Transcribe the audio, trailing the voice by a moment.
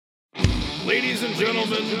Ladies and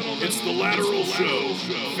gentlemen, it's the Lateral Show.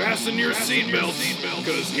 Fasten your seatbelts,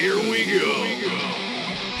 because here we go.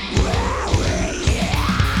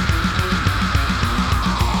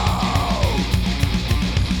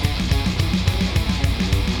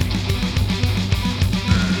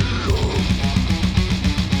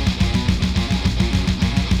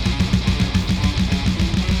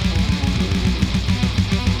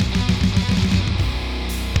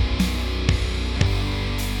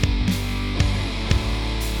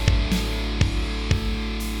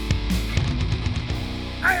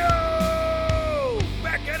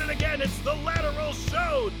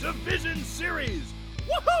 Division Series.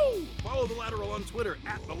 Woohoo! Follow the Lateral on Twitter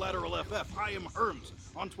at the Lateral FF. I am Herms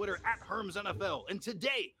on Twitter at Herms NFL. And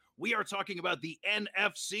today we are talking about the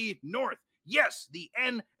NFC North. Yes, the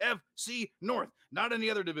NFC North, not any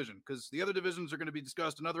other division, because the other divisions are going to be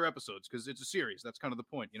discussed in other episodes because it's a series. That's kind of the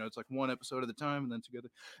point. You know, it's like one episode at a time and then together.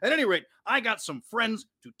 At any rate, I got some friends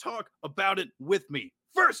to talk about it with me.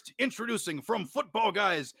 First, introducing from Football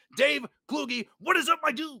Guys, Dave Kluge. What is up,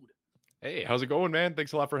 my dude? Hey, how's it going, man?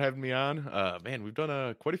 Thanks a lot for having me on. Man, we've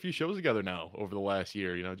done quite a few shows together now over the last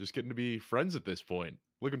year, just getting to be friends at this point.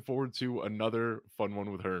 Looking forward to another fun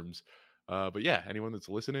one with Herms. But yeah, anyone that's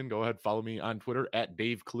listening, go ahead, follow me on Twitter at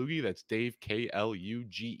Dave Kluge. That's Dave, Kluge,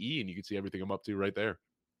 and you can see everything I'm up to right there.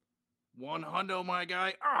 100, my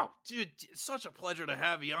guy. Oh, dude, it's such a pleasure to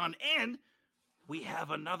have you on. And we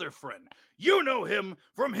have another friend. You know him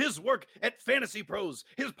from his work at Fantasy Pros,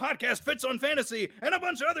 his podcast Fits on Fantasy, and a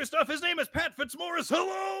bunch of other stuff. His name is Pat Fitzmaurice.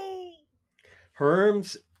 Hello!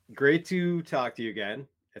 Herms, great to talk to you again.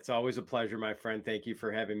 It's always a pleasure, my friend. Thank you for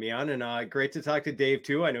having me on. And great to talk to Dave,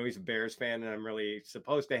 too. I know he's a Bears fan, and I'm really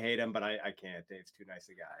supposed to hate him, but I can't. Dave's too nice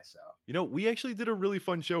a guy. So, we actually did a really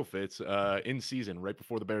fun show, Fitz, in season, right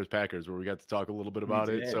before the Bears-Packers, where we got to talk a little bit about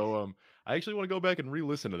it. So I actually want to go back and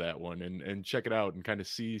re-listen to that one and check it out and kind of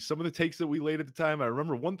see some of the takes that we laid at the time. I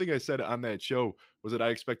remember one thing I said on that show was that I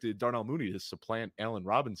expected Darnell Mooney to supplant Allen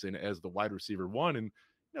Robinson as the wide receiver one, and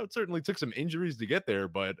it certainly took some injuries to get there,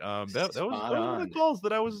 but that was one of the calls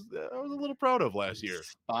that I was a little proud of last year.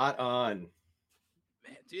 Spot on.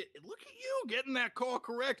 Man, dude, look at you getting that call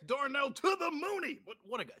correct. Darnell to the Mooney.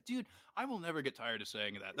 What a guy. Dude, I will never get tired of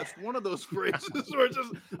saying that. That's one of those phrases where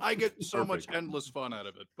I get so much endless fun out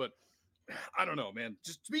of it. But I don't know, man.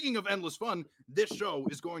 Just speaking of endless fun, this show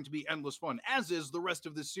is going to be endless fun, as is the rest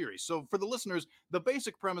of this series. So for the listeners, the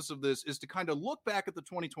basic premise of this is to kind of look back at the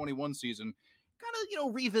 2021 season, kind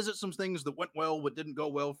of, revisit some things that went well, what didn't go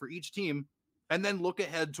well for each team, and then look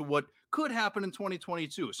ahead to what could happen in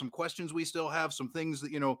 2022. Some questions we still have, some things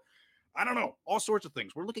that, I don't know, all sorts of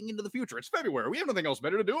things. We're looking into the future. It's February. We have nothing else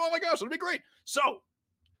better to do. Oh my gosh, it'll be great. So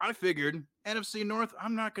I figured NFC North,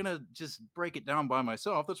 I'm not going to just break it down by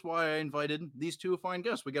myself. That's why I invited these two fine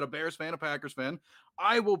guests. We got a Bears fan, a Packers fan.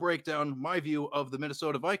 I will break down my view of the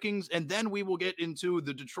Minnesota Vikings, and then we will get into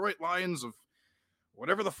the Detroit Lions of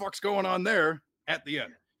whatever the fuck's going on there at the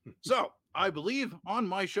end. So I believe on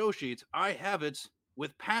my show sheet, I have it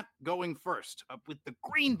with Pat going first, with the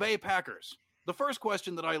Green Bay Packers. The first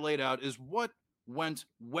question that I laid out is what went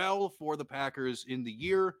well for the Packers in the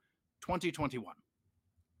year 2021?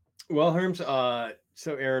 Well, Herms,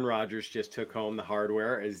 so Aaron Rodgers just took home the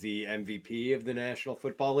hardware as the MVP of the National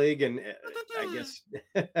Football League, and I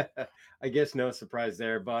guess no surprise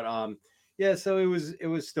there. But yeah, so it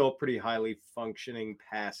was still pretty highly functioning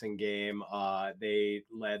passing game. They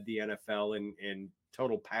led the NFL in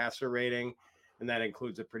total passer rating, and that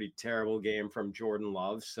includes a pretty terrible game from Jordan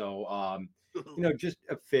Love. So just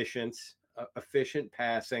efficient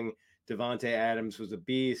passing. Devontae Adams was a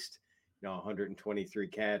beast. 123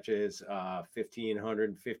 catches,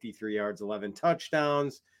 1,553 yards, 11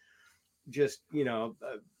 touchdowns. Just,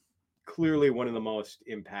 clearly one of the most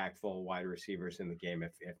impactful wide receivers in the game,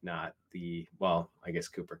 if not I guess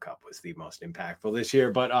Cooper Kupp was the most impactful this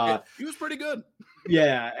year, but he was pretty good.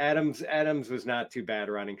 Yeah, Adams was not too bad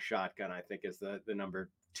running shotgun, I think is the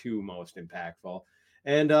number 2 most impactful.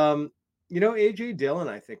 And AJ Dillon,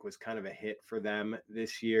 I think, was kind of a hit for them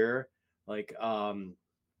this year. Like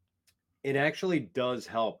it actually does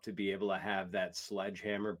help to be able to have that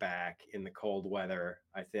sledgehammer back in the cold weather,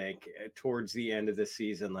 I think, towards the end of the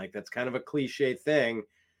season. Like, that's kind of a cliche thing,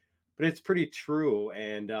 but it's pretty true.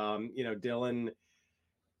 And, Dillon,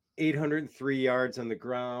 803 yards on the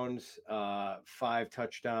ground, 5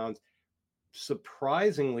 touchdowns.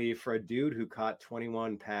 Surprisingly, for a dude who caught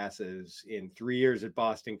 21 passes in 3 years at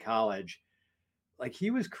Boston College, like,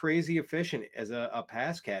 he was crazy efficient as a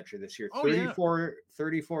pass catcher this year.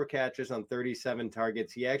 34 catches on 37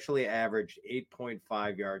 targets. He actually averaged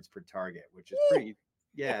 8.5 yards per target, which is pretty,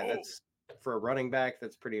 that's for a running back.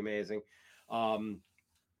 That's pretty amazing.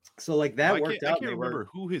 So like that worked out. I can't remember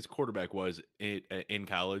who his quarterback was in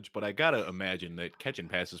college, but I gotta imagine that catching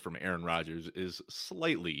passes from Aaron Rodgers is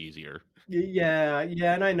slightly easier. Yeah,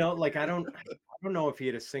 and I know, like, I don't know if he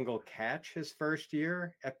had a single catch his first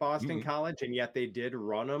year at Boston College, and yet they did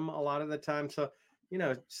run him a lot of the time. So,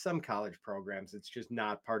 some college programs, it's just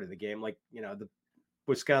not part of the game. Like, the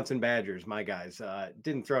Wisconsin Badgers, my guys,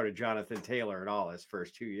 didn't throw to Jonathan Taylor at all his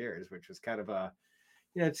first 2 years, which was kind of a,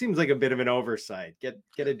 it seems like a bit of an oversight. Get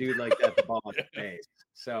a dude like that the ball at the base.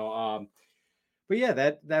 So, but yeah,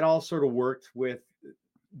 that all sort of worked with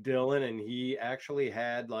Dylan, and he actually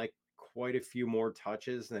had like quite a few more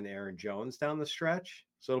touches than Aaron Jones down the stretch.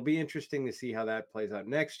 So it'll be interesting to see how that plays out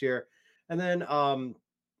next year. And then,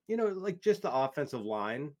 like just the offensive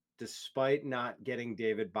line, despite not getting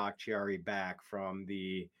David Bakhtiari back from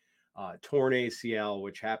the torn ACL,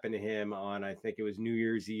 which happened to him on, I think it was New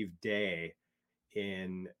Year's Eve day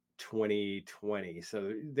in 2020.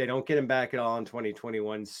 So they don't get him back at all in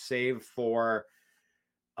 2021, save for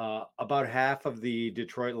about half of the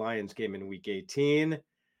Detroit Lions game in week 18.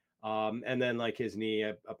 And then like his knee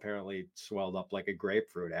apparently swelled up like a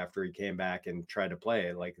grapefruit after he came back and tried to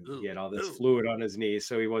play. Like he had all this fluid on his knee,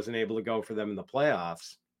 so he wasn't able to go for them in the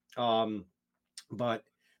playoffs. But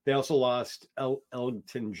they also lost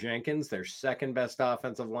Elgton Jenkins, their second best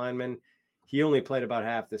offensive lineman. He only played about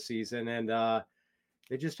half the season, and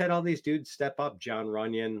they just had all these dudes step up: John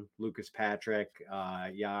Runyon, Lucas Patrick,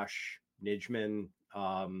 Yash Nijman.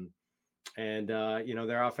 And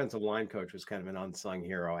their offensive line coach was kind of an unsung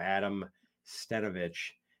hero, Adam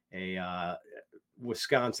Stenovich, a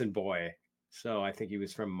Wisconsin boy. So I think he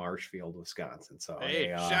was from Marshfield, Wisconsin. So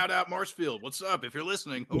hey, shout out Marshfield. What's up if you're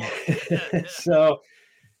listening? So,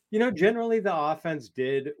 generally the offense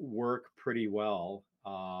did work pretty well.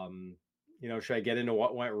 Should I get into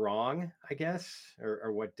what went wrong, I guess,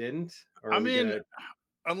 or what didn't? Or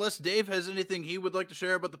unless Dave has anything he would like to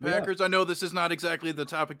share about the Packers. Yeah. I know this is not exactly the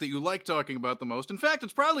topic that you like talking about the most. In fact,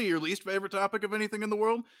 it's probably your least favorite topic of anything in the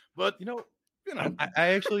world. But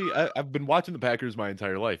I've been watching the Packers my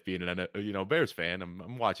entire life, being an Bears fan.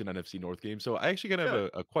 I'm watching NFC North games, so I actually kind of have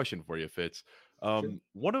a question for you, Fitz. Sure.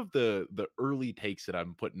 One of the early takes that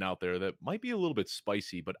I'm putting out there that might be a little bit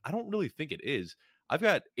spicy, but I don't really think it is. I've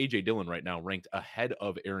got AJ Dillon right now ranked ahead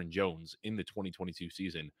of Aaron Jones in the 2022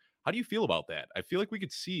 season. How do you feel about that? I feel like we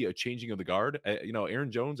could see a changing of the guard.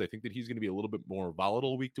 Aaron Jones, I think that he's going to be a little bit more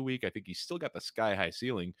volatile week to week. I think he's still got the sky high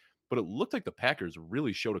ceiling, but it looked like the Packers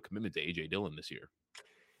really showed a commitment to AJ Dillon this year.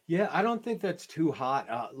 Yeah, I don't think that's too hot.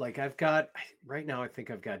 Right now, I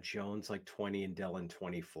think I've got Jones like 20 and Dillon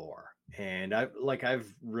 24. And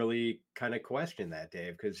I've really kind of questioned that,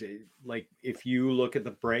 Dave, because if you look at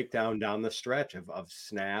the breakdown down the stretch of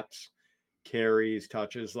snaps, carries,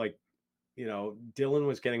 touches, Dillon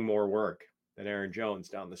was getting more work than Aaron Jones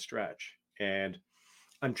down the stretch. And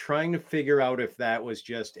I'm trying to figure out if that was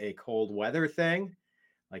just a cold weather thing.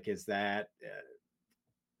 Like, is that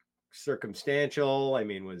circumstantial? I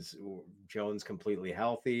mean, was Jones completely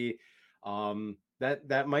healthy?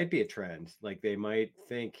 That might be a trend. Like, they might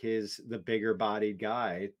think the bigger bodied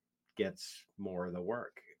guy gets more of the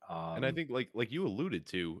work. And I think like you alluded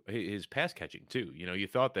to, his pass catching too. You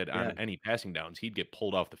thought that on any passing downs, he'd get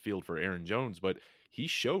pulled off the field for Aaron Jones, but he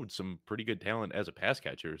showed some pretty good talent as a pass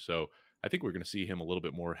catcher. So I think we're going to see him a little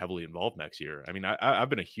bit more heavily involved next year. I mean, I've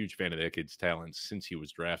been a huge fan of that kid's talent since he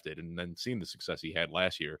was drafted, and then seeing the success he had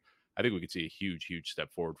last year, I think we could see a huge, huge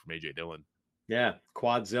step forward from AJ Dillon. Yeah,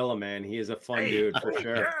 Quadzilla, man. He is a fun dude for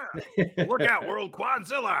sure. Yeah. Workout World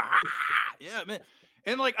Quadzilla. Yeah, man.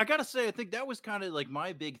 And I gotta say, I think that was kind of like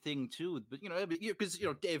my big thing too. But because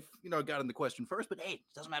Dave, got in the question first. But hey, it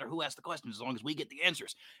doesn't matter who asked the question as long as we get the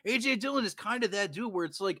answers. AJ Dillon is kind of that dude where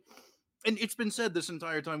it's like, and it's been said this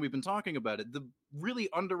entire time we've been talking about it, the really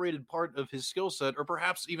underrated part of his skill set, or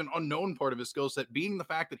perhaps even unknown part of his skill set, being the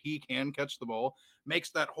fact that he can catch the ball, makes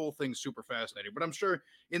that whole thing super fascinating. But I'm sure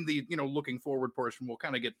in the looking forward portion, we'll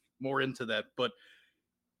kind of get more into that. But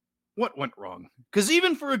what went wrong? Because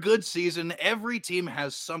even for a good season, every team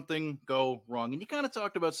has something go wrong. And you kind of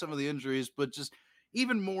talked about some of the injuries, but just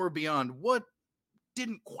even more beyond, what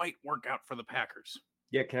didn't quite work out for the Packers?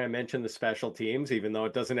 Yeah, can I mention the special teams, even though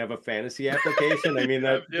it doesn't have a fantasy application? I mean,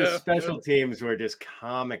 the special teams were just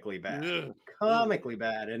comically bad. Comically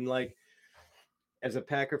bad. And as a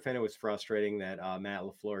Packer fan, it was frustrating that Matt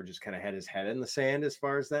LaFleur just kind of had his head in the sand as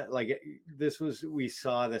far as that. Like we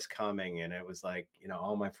saw this coming, and it was like,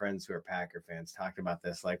 all my friends who are Packer fans talked about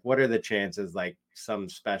this. Like, what are the chances like some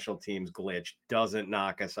special teams glitch doesn't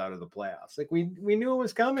knock us out of the playoffs? Like we knew it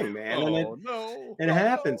was coming, man. And it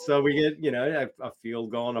happened. So we get, a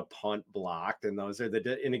field goal and a punt blocked. And those are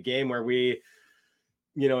in a game where we,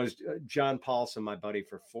 as John Paulson, my buddy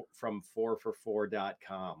from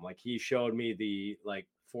 4for4.com, like he showed me the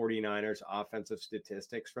 49ers offensive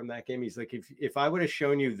statistics from that game. He's like, if I would have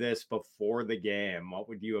shown you this before the game, what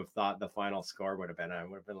would you have thought the final score would have been? I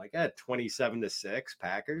would have been like, 27-6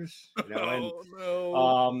 Packers.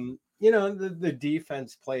 The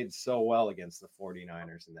defense played so well against the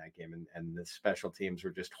 49ers in that game, and the special teams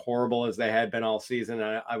were just horrible as they had been all season.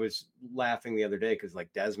 I was laughing the other day because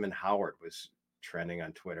Desmond Howard was trending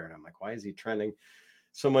on Twitter, and I'm like, why is he trending?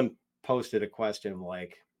 Someone posted a question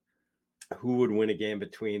like, who would win a game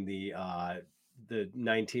between the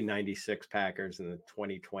 1996 Packers and the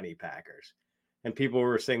 2020 Packers? And people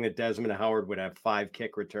were saying that Desmond Howard would have 5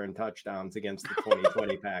 kick return touchdowns against the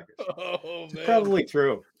 2020 Packers. It's probably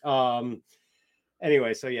true.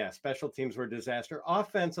 Anyway, so yeah, special teams were a disaster.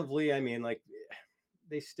 Offensively, I mean,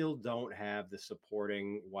 they still don't have the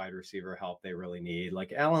supporting wide receiver help they really need.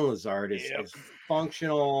 Like Alan Lazard is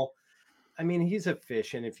functional. I mean, he's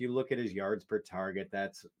efficient. If you look at his yards per target,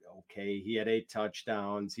 that's okay. He had 8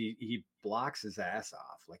 touchdowns. He blocks his ass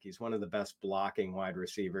off. Like he's one of the best blocking wide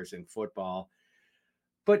receivers in football.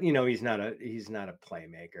 But he's not a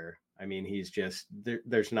playmaker. I mean, he's just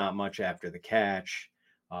there's not much after the catch.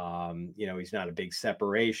 He's not a big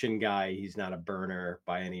separation guy. He's not a burner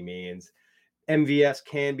by any means. MVS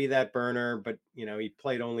can be that burner, but he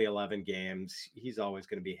played only 11 games. He's always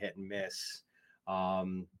going to be hit and miss.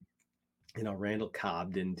 Randall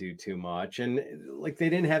Cobb didn't do too much, and they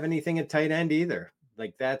didn't have anything at tight end either.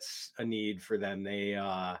 Like that's a need for them. They,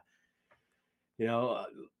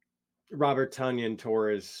 Robert Tonyan tore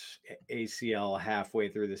his ACL halfway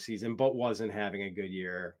through the season, but wasn't having a good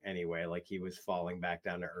year anyway. Like he was falling back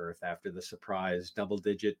down to earth after the surprise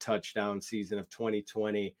double-digit touchdown season of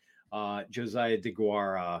 2020. Josiah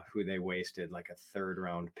DeGuara, who they wasted a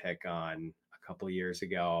 3rd-round pick on a couple years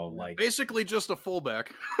ago, basically just a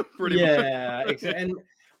fullback. Pretty much. And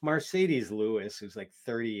Mercedes Lewis, who's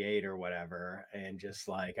 38 or whatever, and just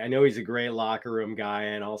I know he's a great locker room guy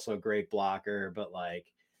and also a great blocker, but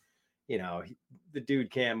the dude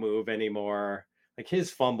can't move anymore.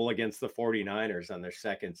 His fumble against the 49ers on their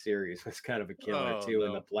second series was kind of a killer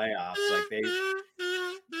in the playoffs.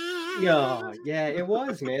 Yeah, it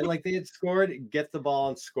was, man. They had scored, get the ball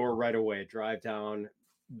and score right away, drive down,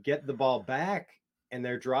 get the ball back, and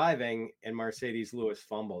they're driving, and Mercedes Lewis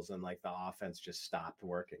fumbles, and the offense just stopped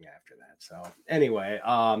working after that. So anyway,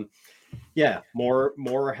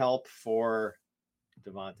 more help for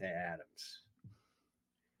Davante Adams.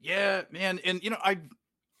 Yeah, man. And,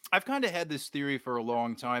 I've kind of had this theory for a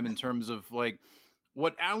long time in terms of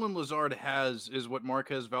what Alan Lazard has is what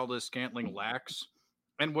Marquez Valdes-Scantling lacks.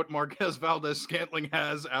 And what Marquez Valdes-Scantling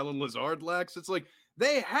has, Alan Lazard lacks. It's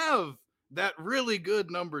they have that really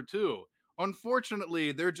good number 2.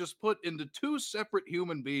 Unfortunately, they're just put into 2 separate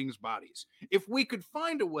human beings' bodies. If we could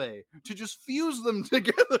find a way to just fuse them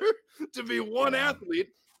together to be one athlete,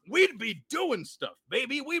 we'd be doing stuff,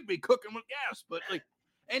 baby. We'd be cooking with gas. But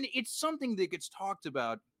and it's something that gets talked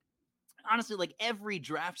about, honestly, every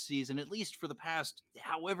draft season, at least for the past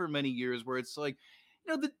however many years, where it's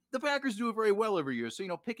the Packers do it very well every year.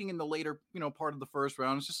 So, picking in the later, part of the first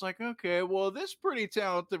round, it's just okay, well, this pretty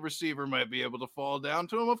talented receiver might be able to fall down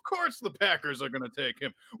to him. Of course the Packers are going to take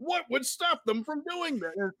him. What would stop them from doing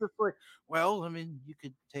that? And it's just well, I mean, you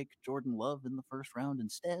could take Jordan Love in the first round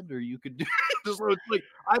instead, or you could do just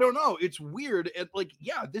I don't know. It's weird. And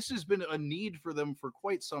this has been a need for them for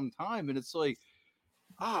quite some time. And it's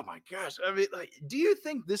oh my gosh. I mean, do you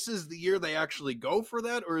think this is the year they actually go for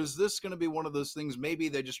that? Or is this going to be one of those things, maybe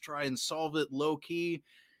they just try and solve it low key,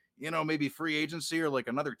 maybe free agency or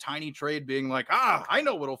another tiny trade being I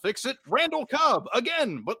know what'll fix it. Randall Cobb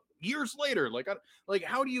again, but years later.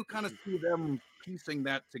 How do you kind of see them piecing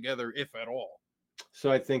that together, if at all?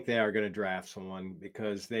 So I think they are going to draft someone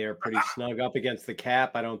because they are pretty snug up against the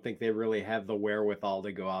cap. I don't think they really have the wherewithal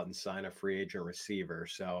to go out and sign a free agent receiver.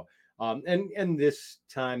 So and this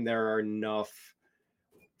time there are enough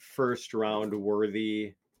first round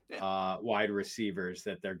worthy wide receivers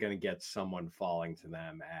that they're going to get someone falling to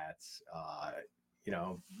them at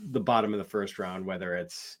the bottom of the first round, whether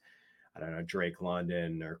it's, I don't know, Drake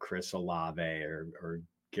London or Chris Olave or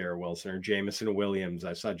Garrett Wilson or Jamison Williams.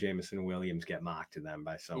 I saw Jamison Williams get mocked to them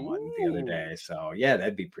by someone the other day. So yeah,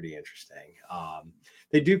 that'd be pretty interesting.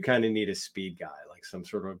 They do kind of need a speed guy, like some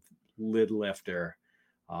sort of lid lifter.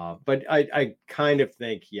 But I kind of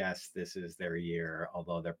think, yes, this is their year,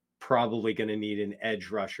 although they're probably going to need an edge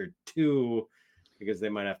rusher too, because they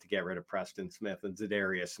might have to get rid of Preston Smith and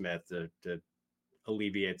Zadarius Smith to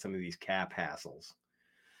alleviate some of these cap hassles.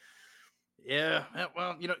 Yeah,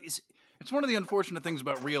 well, it's one of the unfortunate things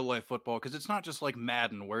about real life football, because it's not just like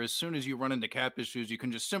Madden, where as soon as you run into cap issues, you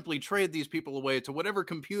can just simply trade these people away to whatever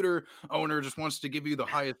computer owner just wants to give you the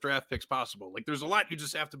highest draft picks possible. Like, there's a lot you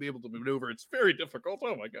just have to be able to maneuver. It's very difficult.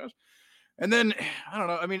 Oh my gosh. And then, I don't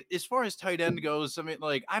know. I mean, as far as tight end goes, I mean,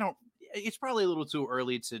 like, it's probably a little too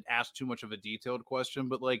early to ask too much of a detailed question,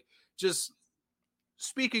 but like, just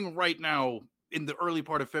speaking right now in the early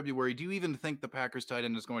part of February, do you even think the Packers tight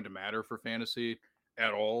end is going to matter for fantasy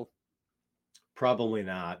at all? Probably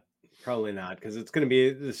not, because it's going to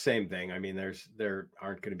be the same thing. I mean, there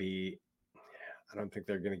aren't going to be, I don't think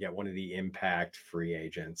they're going to get one of the impact free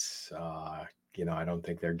agents. I don't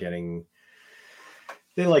think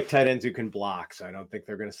they like tight ends who can block, so I don't think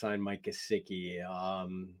they're going to sign Mike Gesicki.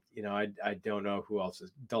 I don't know who else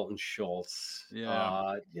is Dalton Schultz.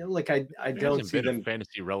 Yeah. I don't see them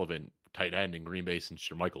fantasy relevant tight end in Green Bay since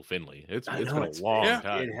Michael Finley. It's been a long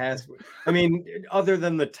time. It has. I mean, other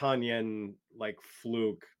than the Tunyon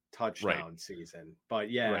fluke touchdown season, but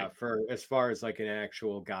for as far as like an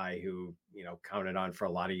actual guy who counted on for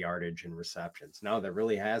a lot of yardage and receptions, no, there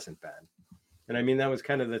really hasn't been. And I mean, that was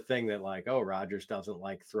kind of the thing that Rodgers doesn't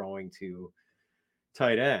like throwing to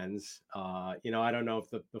tight ends. I don't know if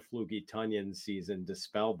the fluky Tunyon season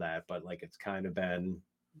dispelled that, but it's kind of been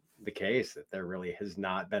the case that there really has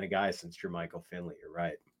not been a guy since Jermichael Finley. You're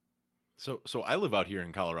right. So I live out here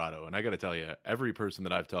in Colorado, and I got to tell you, every person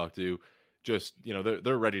that I've talked to, just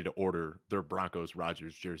they're ready to order their Broncos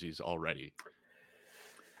Rodgers jerseys already.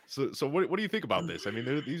 So what do you think about this? I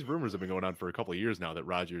mean, these rumors have been going on for a couple of years now that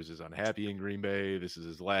Rodgers is unhappy in Green Bay. This is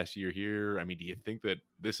his last year here. I mean, do you think that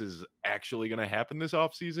this is actually going to happen this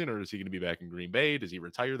offseason, or is he going to be back in Green Bay? Does he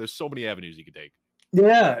retire? There's so many avenues he could take.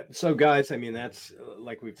 Yeah. So guys, I mean, that's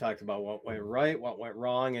like we've talked about what went right, what went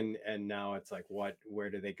wrong, and now it's like where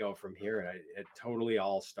do they go from here? And it totally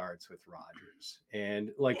all starts with Rodgers.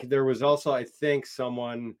 And there was also, I think,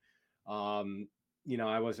 someone, I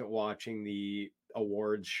wasn't watching the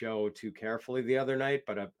awards show too carefully the other night,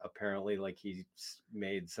 but apparently he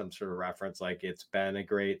made some sort of reference it's been a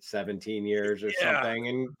great 17 years or something,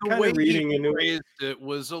 and kind of reading into it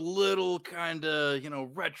was a little kind of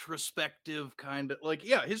retrospective, kind of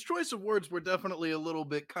his choice of words were definitely a little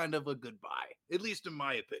bit kind of a goodbye, at least in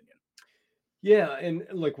my opinion. Yeah. And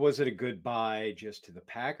was it a goodbye just to the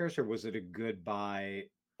Packers, or was it a goodbye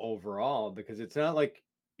overall? Because it's not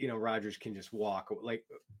Rodgers can just walk,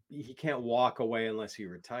 he can't walk away unless he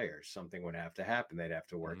retires. Something would have to happen. They'd have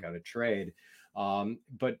to work out a trade.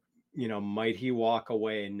 But might he walk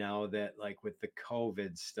away now that with the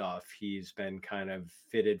COVID stuff, he's been kind of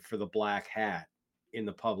fitted for the black hat in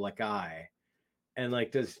the public eye? And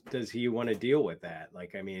does he want to deal with that?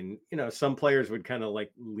 I mean, some players would kind of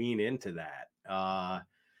lean into that.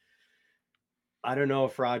 I don't know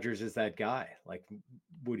if Rodgers is that guy.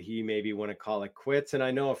 Would he maybe want to call it quits? And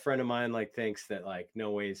I know a friend of mine thinks that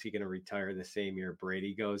no way is he going to retire the same year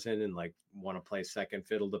Brady goes in and want to play second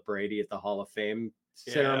fiddle to Brady at the Hall of Fame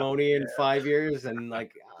ceremony in 5 years. And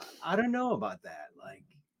I don't know about that.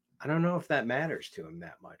 I don't know if that matters to him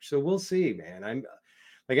that much. So we'll see, man.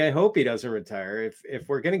 I hope he doesn't retire. If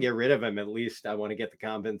we're going to get rid of him, at least I want to get the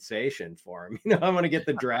compensation for him. I want to get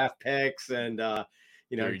the draft picks and,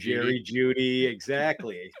 Jerry Jeudy,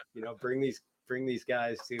 exactly. Bring these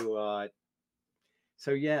guys to.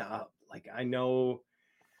 So yeah, I know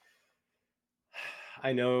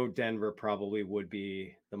Denver probably would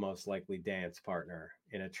be the most likely dance partner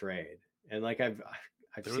in a trade, and I've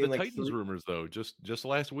there seen were the Titans rumors though. Just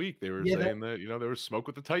last week they were saying that there was smoke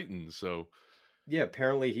with the Titans. So yeah,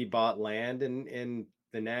 apparently he bought land in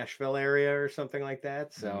the Nashville area or something like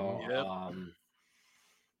that. So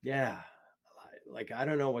yeah. I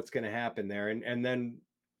don't know what's going to happen there. And then,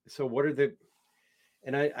 so what are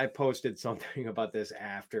and I posted something about this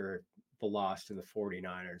after the loss to the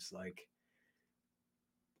 49ers.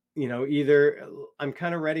 Either I'm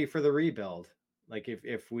kind of ready for the rebuild.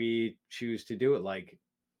 If we choose to do it,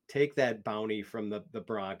 take that bounty from the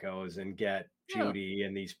Broncos and get Jeudy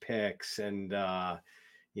and these picks and,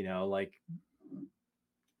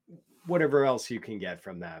 whatever else you can get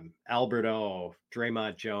from them. Alberto,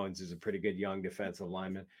 Draymond Jones is a pretty good young defensive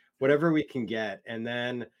lineman. Whatever we can get, and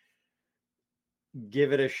then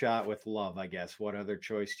give it a shot with Love, I guess. What other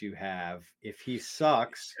choice do you have? If he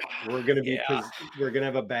sucks, we're gonna be we're gonna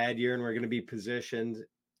have a bad year, and we're gonna be positioned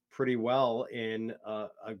pretty well in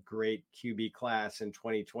a great QB class in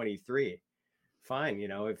 2023. Fine,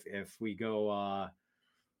 if we go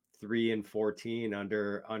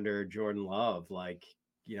 3-14 under Jordan Love, like,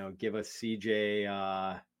 give us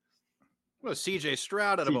CJ CJ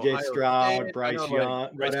Stroud out of CJ Ohio Stroud, State. Bryce Young,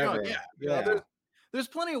 whatever. Yeah. There's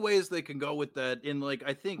plenty of ways they can go with that. In like,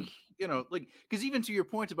 I think, because even to your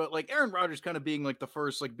point about like Aaron Rodgers kind of being like the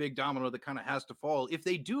first like big domino that kind of has to fall, if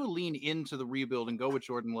they do lean into the rebuild and go with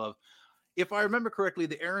Jordan Love, if I remember correctly,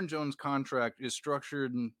 the Aaron Jones contract is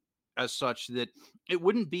structured as such that it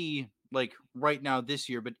wouldn't be like right now this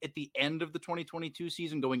year, but at the end of the 2022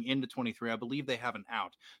 season going into 23, I believe they have an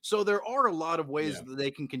out. So there are a lot of ways that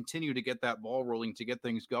they can continue to get that ball rolling, to get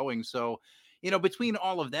things going. So, between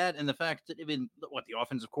all of that and the fact that even the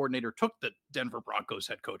offensive coordinator took the Denver Broncos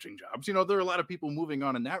head coaching jobs, there are a lot of people moving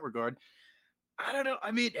on in that regard. I don't know.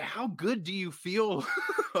 I mean, how good do you feel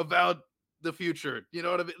about the future? You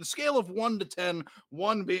know what I mean? The scale of 1 to 10,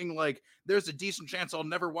 1 being like, there's a decent chance I'll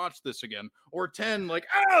never watch this again, or 10, like,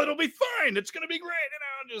 it'll be fine. It's going to be great.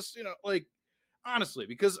 Just, like, honestly,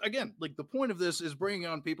 because again, like the point of this is bringing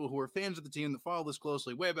on people who are fans of the team that follow this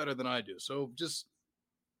closely way better than I do. So just,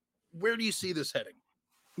 where do you see this heading?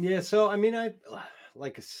 Yeah. So, I mean, I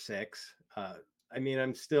like a 6. I mean,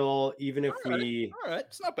 I'm still, even if all right,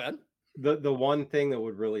 it's not bad. The one thing that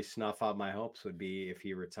would really snuff out my hopes would be if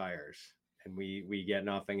he retires and we get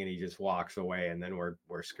nothing and he just walks away, and then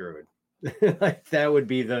we're screwed. Like, that would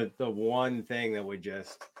be the one thing that would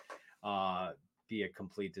just be a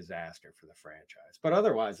complete disaster for the franchise. But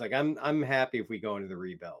otherwise, like, I'm happy if we go into the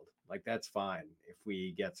rebuild. Like, that's fine if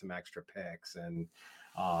we get some extra picks, and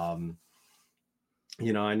I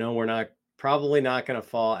know we're probably not going to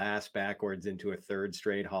fall ass backwards into a 3rd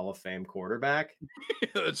straight Hall of Fame quarterback.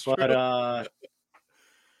 That's true. But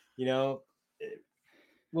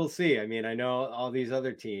we'll see. I mean, I know all these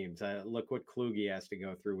other teams. Look what Kluge has to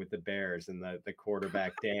go through with the Bears and the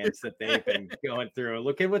quarterback dance that they've been going through.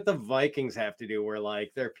 Look at what the Vikings have to do, where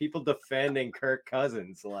like there are people defending Kirk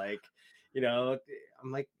Cousins. Like, I'm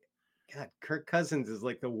like, God, Kirk Cousins is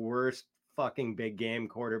like the worst fucking big game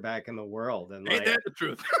quarterback in the world. And ain't that the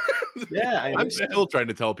truth? Yeah, I'm still trying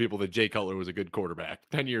to tell people that Jay Cutler was a good quarterback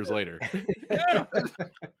 10 years later. Yeah.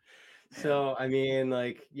 So, I mean,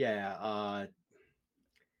 like,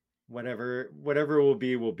 whatever will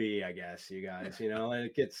be, I guess, you guys,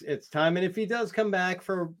 like it's time. And if he does come back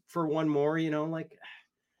for one more, like,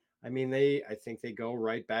 I mean, I think they go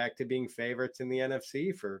right back to being favorites in the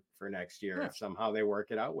NFC for next year. If somehow they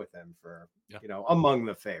work it out with him for, among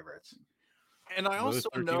the favorites. And I also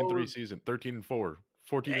 13-3 season, 13-4,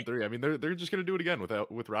 14-3. I mean, they're just going to do it again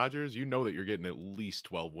with Rodgers. You know that you're getting at least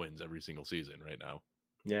 12 wins every single season right now.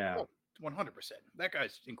 Yeah. 100%. That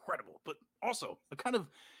guy's incredible. But also,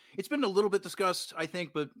 it's been a little bit discussed, I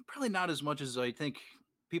think, but probably not as much as I think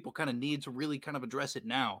people kind of need to really kind of address it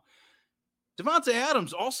now. Davante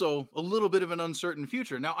Adams, also a little bit of an uncertain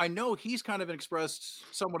future. Now, I know he's kind of expressed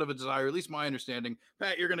somewhat of a desire, at least my understanding.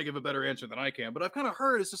 Pat, you're going to give a better answer than I can, but I've kind of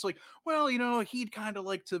heard it's just like, well, he'd kind of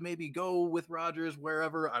like to maybe go with Rodgers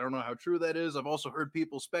wherever. I don't know how true that is. I've also heard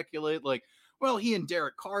people speculate like, well, he and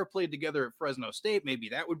Derek Carr played together at Fresno State. Maybe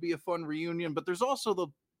that would be a fun reunion, but there's also the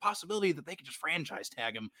possibility that they could just franchise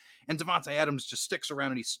tag him and Davante Adams just sticks around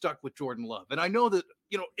and he's stuck with Jordan Love. And I know that,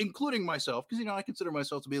 including myself, because, I consider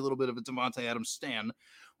myself to be a little bit of a Davante Adams stan.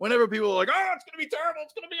 Whenever people are like, it's going to be terrible,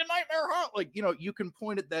 it's going to be a nightmare, huh? Like, you can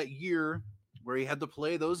point at that year where he had to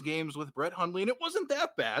play those games with Brett Hundley, and it wasn't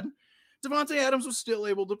that bad. Davante Adams was still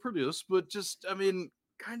able to produce, but just, I mean,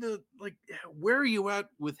 kind of like, where are you at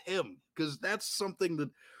with him? Because that's something that,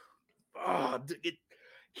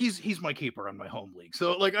 he's my keeper on my home league.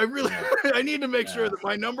 So like, I really, I need to make sure that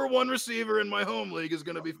my number 1 receiver in my home league is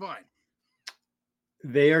going to be fine.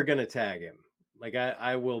 They are going to tag him. Like,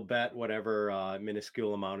 I will bet whatever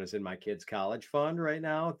minuscule amount is in my kid's college fund right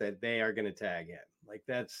now that they are going to tag him. Like,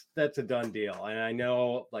 that's a done deal. And I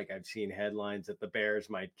know, like, I've seen headlines that the Bears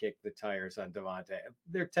might kick the tires on Davante.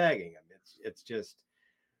 They're tagging him.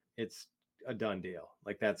 It's a done deal.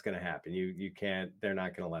 Like, that's going to happen. You can't, they're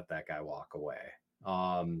not going to let that guy walk away.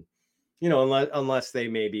 Unless they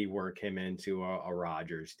maybe work him into a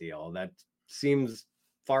Rodgers deal. That seems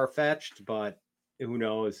far-fetched, but who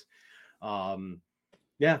knows? We'll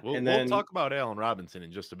talk about Allen Robinson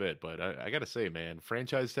in just a bit, but I gotta say, man,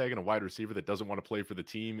 franchise tagging a wide receiver that doesn't want to play for the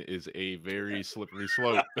team is a very slippery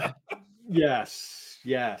slope. Yes,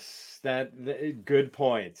 good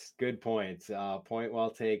points. Point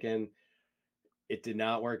well taken. It did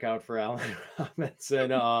not work out for Allen Robinson.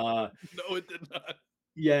 No, it did not.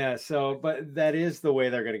 Yeah, so but that is the way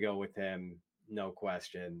they're gonna go with him, no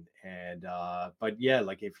question. And but yeah,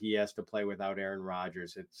 like if he has to play without Aaron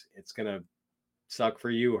Rodgers, it's gonna suck for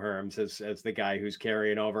you, Herms, as the guy who's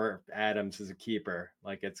carrying over Adams as a keeper.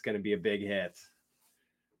 Like it's gonna be a big hit.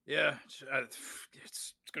 Yeah,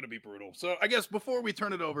 it's going to be brutal. So I guess before we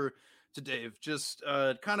turn it over to Dave, just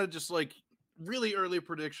kind of just like really early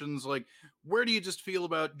predictions, like where do you just feel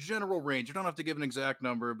about general range? You don't have to give an exact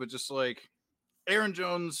number, but just like Aaron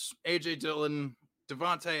Jones, AJ Dillon,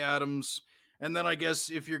 Devontae Adams, and then I guess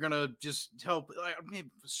if you're gonna just help maybe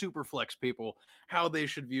super flex people, how they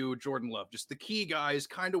should view Jordan Love, just the key guys,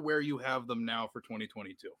 kind of where you have them now for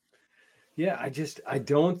 2022. Yeah, I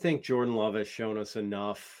don't think Jordan Love has shown us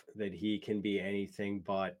enough that he can be anything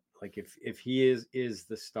but like if he is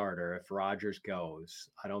the starter, if Rodgers goes,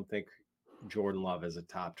 I don't think Jordan Love is a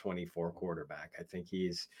top 24 quarterback. I think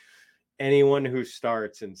he's anyone who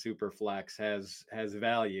starts in Superflex has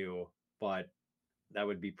value, but that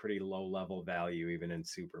would be pretty low level value even in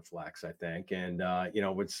Superflex, I think. And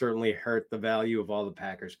would certainly hurt the value of all the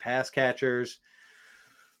Packers pass catchers.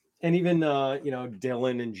 And even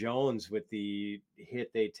Dillon and Jones with the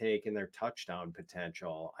hit they take and their touchdown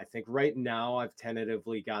potential. I think right now I've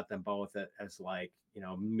tentatively got them both as like,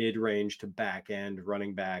 mid-range to back end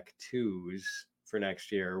running back twos for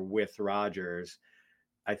next year with Rodgers.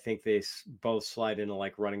 I think they both slide into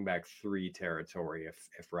like running back 3 territory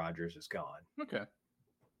if Rodgers is gone. Okay.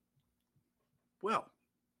 Well.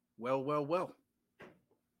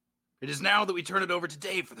 It is now that we turn it over to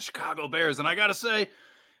Dave for the Chicago Bears. And I got to say,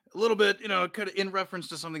 a little bit, kind of in reference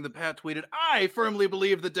to something that Pat tweeted, I firmly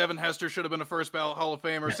believe that Devin Hester should have been a first ballot Hall of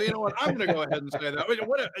Famer. So you know what? I'm going to go ahead and say that.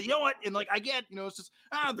 You know what? And like, I get, it's just,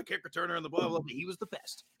 the kick returner and the blah, blah, blah. He was the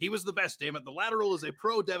best. He was the best, damn it. The Lateral is a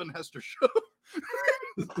pro Devin Hester show.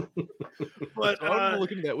 But so I'm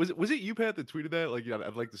looking at that. Was it you, Pat, that tweeted that? Like,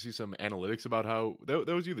 I'd like to see some analytics about how that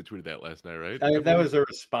was you that tweeted that last night, right? That was a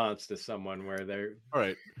response to someone where they're all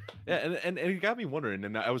right. Yeah, and it got me wondering,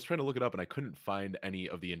 and I was trying to look it up and I couldn't find any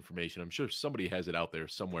of the information. I'm sure somebody has it out there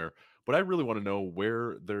somewhere, but I really want to know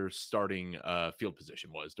where their starting field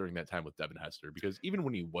position was during that time with Devin Hester, because even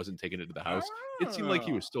when he wasn't taking it to the house, it seemed like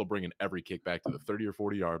he was still bringing every kick back to the 30 or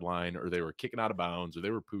 40 yard line, or they were kicking out of bounds, or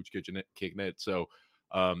they were pooch kicking it. So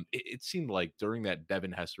it seemed like during that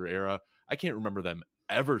Devin Hester era, I can't remember them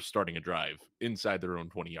ever starting a drive inside their own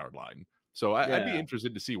 20-yard line. So I'd be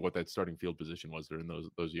interested to see what that starting field position was during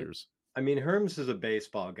those years. I mean, Herms is a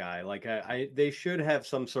baseball guy. Like they should have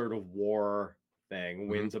some sort of war thing,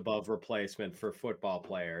 wins above replacement for football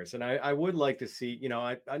players. And I would like to see,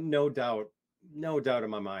 I no doubt in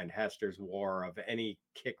my mind, Hester's WAR of any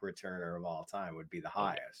kick returner of all time would be the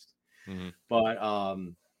highest. But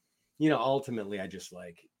ultimately I just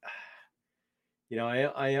like,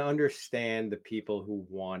 I understand the people who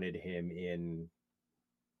wanted him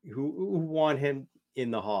who want him in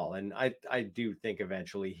the Hall, and I do think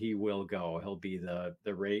eventually he will go. He'll be the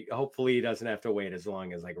Ray. Hopefully he doesn't have to wait as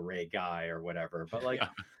long as like a Ray Guy or whatever. But like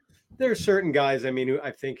there's certain guys, I mean,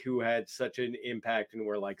 who had such an impact and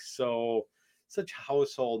were like such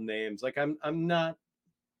household names. Like I'm not.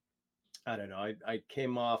 I don't know. I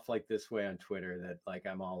came off like this way on Twitter that like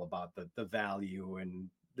I'm all about the value and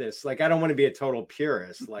this. Like I don't want to be a total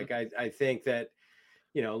purist. Like I think that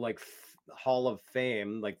like Hall of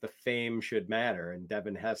Fame, like the fame should matter. And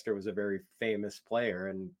Devin Hester was a very famous player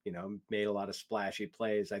and, made a lot of splashy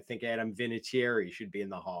plays. I think Adam Vinatieri should be in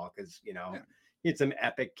the Hall because, he had some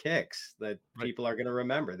epic kicks that people are going to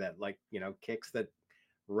remember, that like, kicks that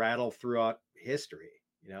rattle throughout history.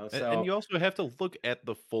 And you also have to look at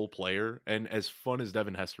the full player. And as fun as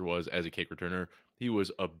Devin Hester was as a kick returner, he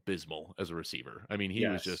was abysmal as a receiver. I mean, he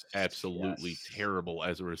was just absolutely terrible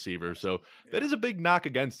as a receiver. So that is a big knock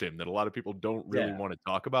against him that a lot of people don't really want to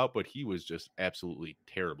talk about, but he was just absolutely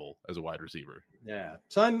terrible as a wide receiver. Yeah.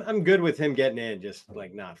 So I'm good with him getting in, just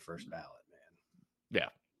like not first ballot, man. Yeah.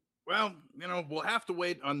 Well, we'll have to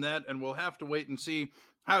wait on that, and we'll have to wait and see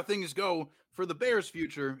how things go for the Bears'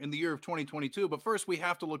 future in the year of 2022. But first, we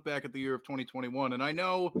have to look back at the year of 2021. And I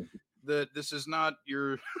know that this is not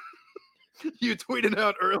your you tweeted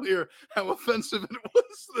out earlier how offensive it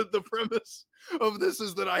was, that the premise of this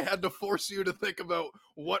is that I had to force you to think about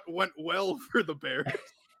what went well for the Bears.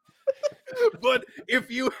 But if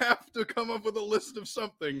you have to come up with a list of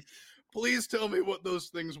something, please tell me what those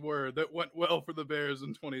things were that went well for the Bears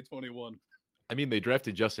in 2021. I mean, they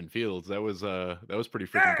drafted Justin Fields. That was pretty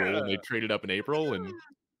freaking cool. And they traded up in April, and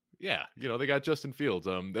they got Justin Fields.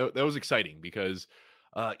 That was exciting because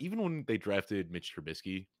Even when they drafted Mitch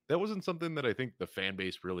Trubisky, that wasn't something that I think the fan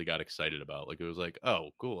base really got excited about. Like, it was like, oh,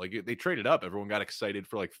 cool. Like, they traded up. Everyone got excited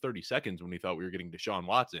for like 30 seconds when we thought we were getting Deshaun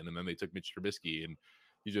Watson. And then they took Mitch Trubisky, and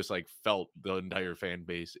you just like felt the entire fan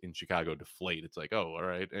base in Chicago deflate. It's like, oh, all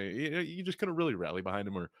right. You just couldn't really rally behind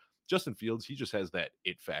him. Or Justin Fields, he just has that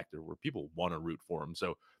it factor where people want to root for him.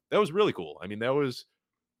 So that was really cool. I mean, that was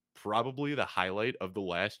probably the highlight of the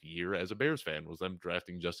last year as a Bears fan, was them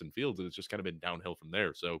drafting Justin Fields. And it's just kind of been downhill from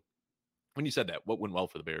there. So when you said that, what went well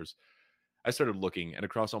for the Bears? I started looking, and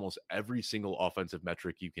across almost every single offensive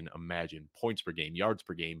metric you can imagine: points per game, yards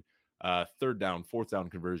per game, third down, fourth down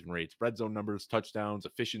conversion rates, red zone numbers, touchdowns,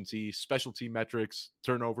 efficiency, specialty metrics,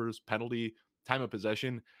 turnovers, penalty, time of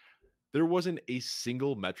possession. There wasn't a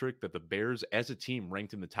single metric that the Bears as a team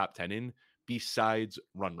ranked in the top 10 in, besides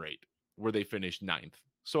run rate, where they finished ninth.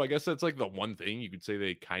 So I guess that's like the one thing you could say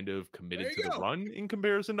they kind of committed to the run in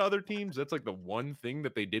comparison to other teams. That's like the one thing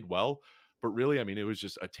that they did well. But really, I mean, it was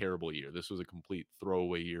just a terrible year. This was a complete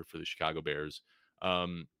throwaway year for the Chicago Bears.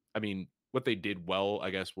 I mean, what they did well, I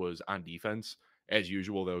guess, was on defense. As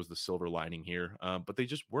usual, that was the silver lining here. But they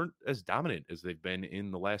just weren't as dominant as they've been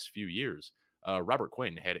in the last few years. Robert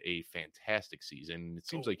Quinn had a fantastic season. It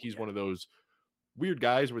seems like he's one of those weird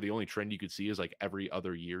guys where the only trend you could see is like every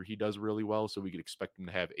other year he does really well. So we could expect him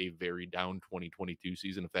to have a very down 2022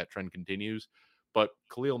 season if that trend continues. But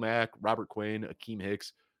Khalil Mack, Robert Quinn, Akeem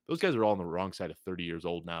Hicks, those guys are all on the wrong side of 30 years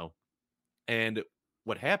old now. And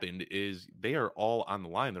what happened is they are all on the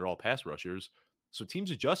line. They're all pass rushers. So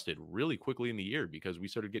teams adjusted really quickly in the year because we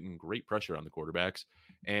started getting great pressure on the quarterbacks.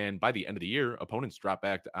 And by the end of the year, opponents dropped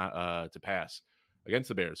back to pass against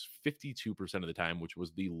the Bears 52% of the time, which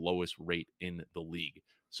was the lowest rate in the league.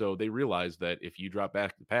 So they realized that if you drop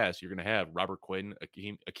back to pass, you're going to have Robert Quinn,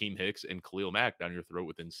 Akeem Hicks, and Khalil Mack down your throat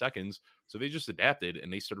within seconds. So they just adapted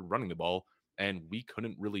and they started running the ball. And we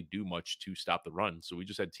couldn't really do much to stop the run. So we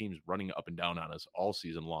just had teams running up and down on us all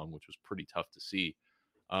season long, which was pretty tough to see.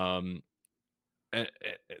 And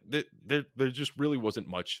there just really wasn't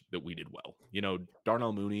much that we did well. You know,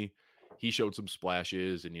 Darnell Mooney, he showed some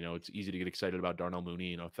splashes, and, you know, it's easy to get excited about Darnell Mooney.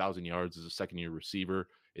 You know, 1,000 yards as a second-year receiver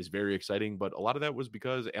is very exciting, but a lot of that was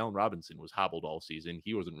because Allen Robinson was hobbled all season.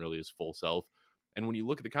 He wasn't really his full self. And when you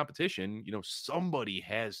look at the competition, you know, somebody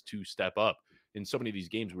has to step up. In so many of these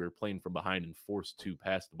games, we were playing from behind and forced to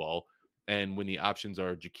pass the ball. And when the options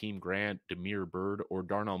are Jakeem Grant, Damiere Byrd, or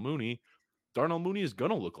Darnell Mooney is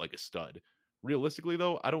going to look like a stud. Realistically,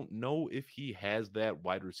 though, I don't know if he has that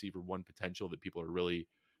wide receiver one potential that people are really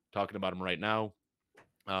talking about him right now.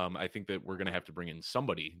 I think that we're going to have to bring in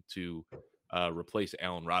somebody to replace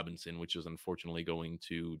Allen Robinson, which is unfortunately going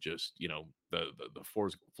to just, you know, the floor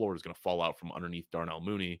is going to fall out from underneath Darnell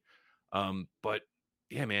Mooney. But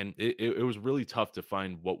yeah, man, it was really tough to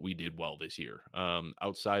find what we did well this year.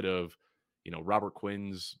 Outside of, you know, Robert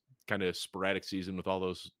Quinn's kind of sporadic season with all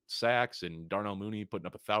those sacks and Darnell Mooney putting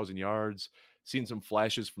up 1,000 yards, seeing some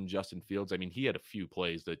flashes from Justin Fields. I mean, he had a few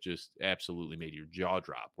plays that just absolutely made your jaw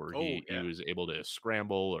drop, where he was able to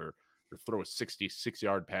scramble or throw a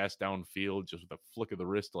 66-yard pass downfield just with a flick of the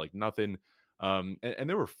wrist like nothing. And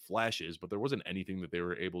there were flashes, but there wasn't anything that they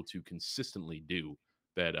were able to consistently do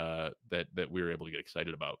that we were able to get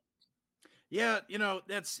excited about. Yeah, you know,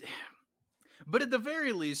 but at the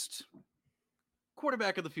very least,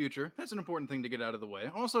 quarterback of the future, that's an important thing to get out of the way.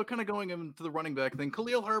 Also, kind of going into the running back thing,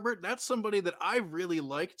 Khalil Herbert, that's somebody that I really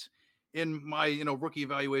liked in my, you know, rookie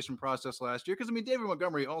evaluation process last year. Because, I mean, David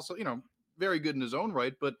Montgomery also, you know, very good in his own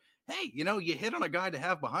right, but hey, you know, you hit on a guy to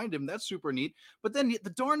have behind him. That's super neat. But then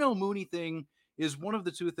the Darnell Mooney thing is one of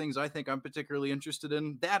the two things I think I'm particularly interested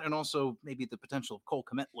in. That, and also maybe the potential of Cole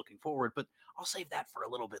Kmet looking forward, but I'll save that for a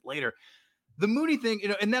little bit later. The Mooney thing, you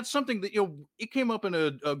know, and that's something that, you know, it came up in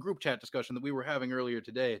a group chat discussion that we were having earlier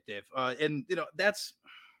today, Dave. And, you know, that's,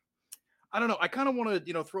 I don't know. I kind of want to,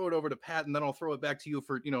 you know, throw it over to Pat, and then I'll throw it back to you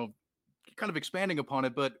for, you know, kind of expanding upon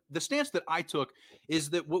it. But the stance that I took is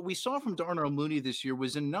that what we saw from Darnell Mooney this year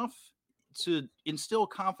was enough to instill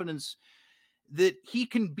confidence that he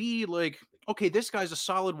can be like, okay, this guy's a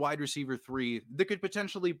solid wide receiver 3 that could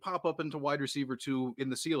potentially pop up into wide receiver 2 in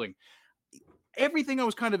the ceiling. Everything I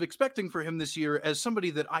was kind of expecting for him this year, as somebody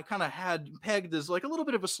that I kind of had pegged as like a little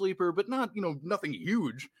bit of a sleeper, but not, you know, nothing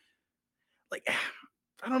huge. Like,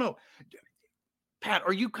 I don't know. Pat,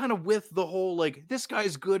 are you kind of with the whole, like, this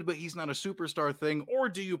guy's good, but he's not a superstar thing? Or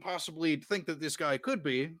do you possibly think that this guy could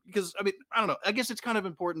be? Because, I mean, I don't know. I guess it's kind of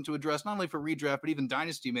important to address, not only for redraft, but even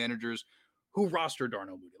dynasty managers who roster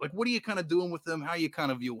Darnell Mooney. Like, what are you kind of doing with them? How are you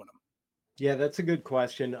kind of viewing him? Yeah, that's a good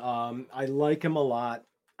question. I like him a lot.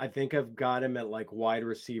 I think I've got him at like wide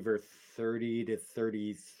receiver 30 to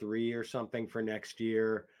 33 or something for next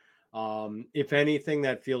year. If anything,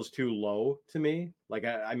 that feels too low to me. Like,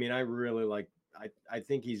 I mean, I really like, I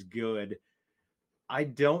think he's good. I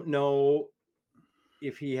don't know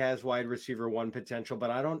if he has wide receiver 1 potential, but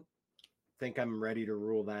I don't think I'm ready to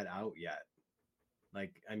rule that out yet.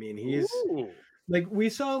 Like, I mean, he's like, we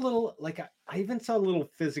saw a little, like, I even saw a little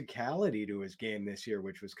physicality to his game this year,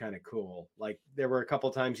 which was kind of cool. Like, there were a couple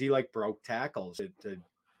times he like broke tackles to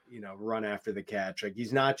run after the catch. Like,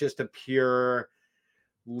 he's not just a pure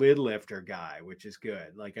lid lifter guy, which is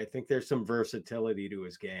good. Like, I think there's some versatility to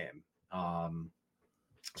his game.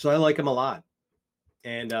 So I like him a lot.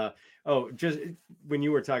 And just when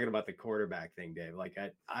you were talking about the quarterback thing, Dave, like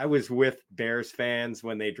I was with Bears fans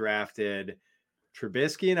when they drafted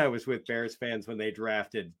Trubisky, and I was with Bears fans when they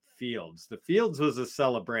drafted Fields. The Fields was a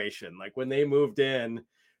celebration. Like, when they moved in,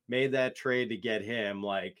 made that trade to get him,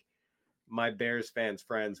 like, my Bears fans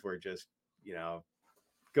friends were just,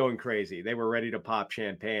 going crazy. They were ready to pop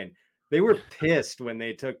champagne. They were pissed when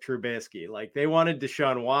they took Trubisky. Like, they wanted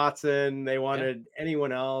Deshaun Watson. They wanted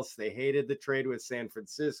anyone else. They hated the trade with San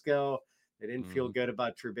Francisco. They didn't feel good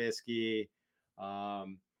about Trubisky,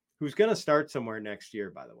 who's going to start somewhere next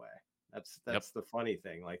year, by the way. That's the funny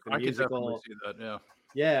thing. Like, the musical, see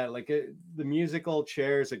that, like the musical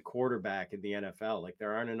chairs at quarterback in the NFL. Like,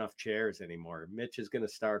 there aren't enough chairs anymore. Mitch is going to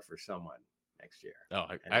start for someone next year. Oh,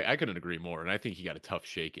 I couldn't agree more. And I think he got a tough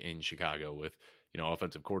shake in Chicago with,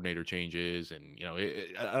 offensive coordinator changes. And,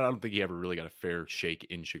 I don't think he ever really got a fair shake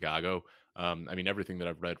in Chicago. I mean, everything that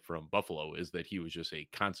I've read from Buffalo is that he was just a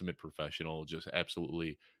consummate professional, just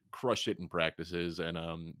absolutely crushed it in practices. And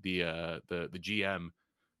the GM,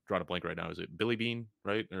 drawing a blank right now, is it Billy Bean,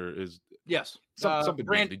 right? Or is something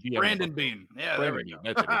Bean, the GM Brandon Bean. Yeah, there we go.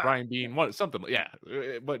 That's it. Brian Bean, something. Yeah,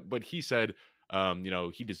 but he said,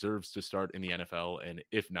 he deserves to start in the NFL, and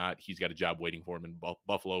if not, he's got a job waiting for him in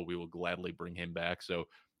Buffalo. We will gladly bring him back. So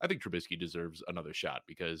I think Trubisky deserves another shot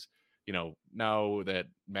because, now that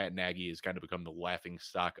Matt Nagy has kind of become the laughing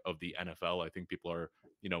stock of the NFL, I think people are,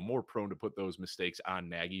 more prone to put those mistakes on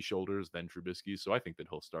Nagy's shoulders than Trubisky. So I think that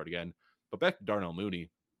he'll start again. But back to Darnell Mooney,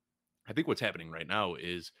 I think what's happening right now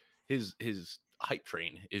is his hype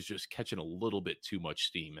train is just catching a little bit too much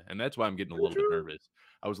steam, and that's why I'm getting a little bit nervous.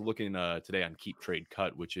 I was looking today on Keep Trade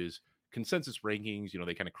Cut, which is consensus rankings.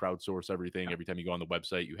 They kind of crowdsource everything. Every time you go on the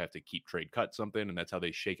website, you have to Keep Trade Cut something, and that's how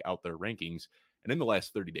they shake out their rankings. And in the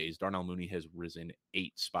last 30 days, Darnell Mooney has risen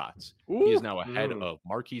 8 spots. He is now ahead of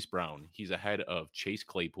Marquise Brown. He's ahead of Chase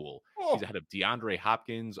Claypool. He's ahead of DeAndre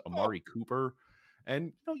Hopkins, Amari Cooper.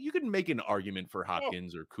 And you can make an argument for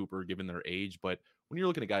Hopkins or Cooper given their age, but when you're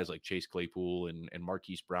looking at guys like Chase Claypool and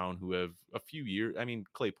Marquise Brown, who have a few years, I mean,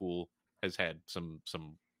 Claypool has had some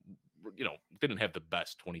didn't have the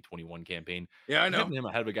best 2021 campaign. Yeah, I know. Having him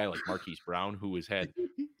ahead of a guy like Marquise Brown, who has had,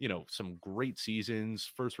 some great seasons,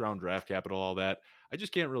 first round draft capital, all that. I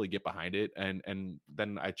just can't really get behind it. And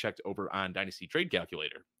then I checked over on Dynasty Trade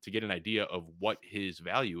Calculator to get an idea of what his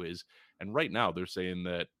value is. And right now they're saying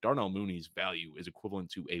that Darnell Mooney's value is equivalent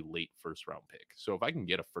to a late first round pick. So if I can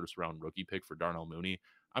get a first round rookie pick for Darnell Mooney,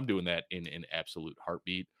 I'm doing that in an absolute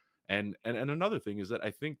heartbeat. And another thing is that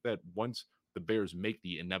I think that once the Bears make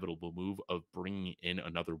the inevitable move of bringing in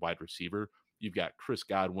another wide receiver, you've got Chris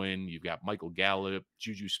Godwin, you've got Michael Gallup,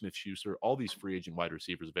 Juju Smith-Schuster, all these free agent wide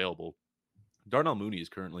receivers available. Darnell Mooney is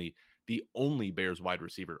currently the only Bears wide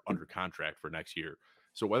receiver under contract for next year.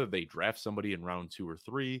 So whether they draft somebody in round 2 or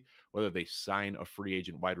 3, whether they sign a free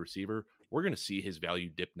agent wide receiver, we're going to see his value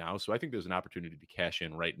dip now. So I think there's an opportunity to cash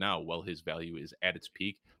in right now while his value is at its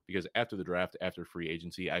peak, because after the draft, after free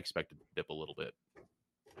agency, I expect it to dip a little bit.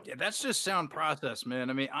 Yeah, that's just sound process, man.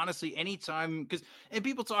 I mean, honestly, anytime, and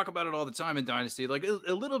people talk about it all the time in Dynasty, like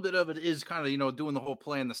a little bit of it is kind of, doing the whole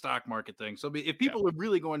play in the stock market thing. So if people are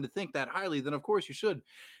really going to think that highly, then of course you should.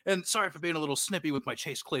 And sorry for being a little snippy with my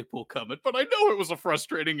Chase Claypool comment, but I know it was a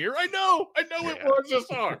frustrating year. I know it was just,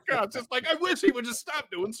 oh God, just like, I wish he would just stop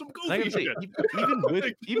doing some goofy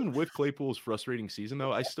shit. Even with Claypool's frustrating season,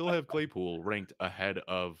 though, I still have Claypool ranked ahead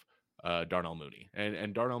of Darnell Mooney.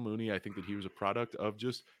 And Darnell Mooney, I think that he was a product of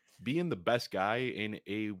just being the best guy in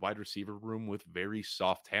a wide receiver room with very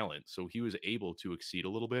soft talent. So he was able to exceed a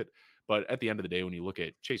little bit. But at the end of the day, when you look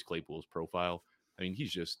at Chase Claypool's profile, I mean,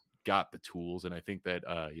 he's just got the tools. And I think that,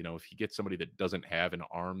 if he gets somebody that doesn't have an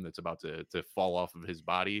arm that's about to fall off of his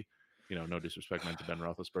body, no disrespect meant to Ben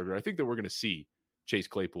Roethlisberger, I think that we're going to see Chase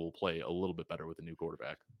Claypool play a little bit better with a new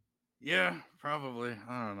quarterback. Yeah, probably.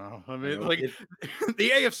 I don't know. I mean, the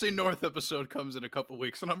AFC North episode comes in a couple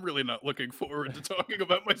weeks, and I'm really not looking forward to talking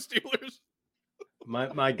about my Steelers.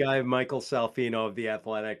 My guy Michael Salfino of The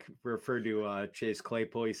Athletic referred to Chase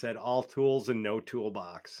Claypool. He said all tools and no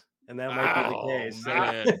toolbox. And that might be the Oh case.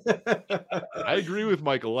 man, I agree with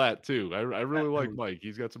Mike a lot too. I really like Mike.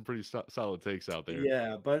 He's got some pretty solid takes out there.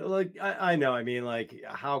 Yeah, but like I know, I mean, like,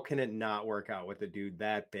 how can it not work out with a dude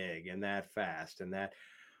that big and that fast and that?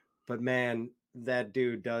 But man, that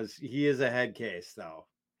dude he is a head case though.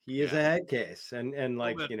 He is Yeah, a head case, and a little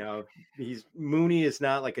like bit. he's Mooney is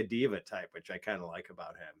not like a diva type, which I kind of like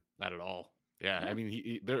about him. Not at all. Yeah, I mean,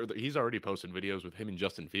 he's already posting videos with him and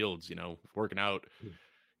Justin Fields, working out.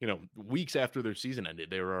 Weeks after their season ended,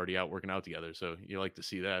 they were already out working out together. So you like to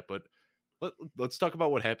see that. But let's talk about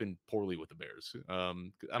what happened poorly with the Bears. I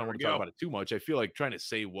There don't we want to talk go. about it too much. I feel like trying to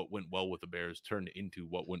say what went well with the Bears turned into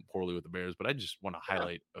what went poorly with the Bears. But I just want to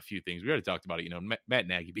highlight a few things. We already talked about it. Matt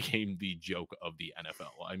Nagy became the joke of the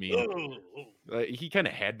NFL. I mean, he kind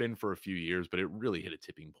of had been for a few years, but it really hit a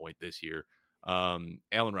tipping point this year. Allen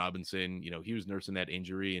Robinson, he was nursing that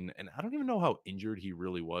injury, and I don't even know how injured he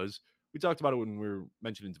really was. We talked about it when we were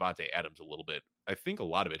mentioning Devontae Adams a little bit. I think a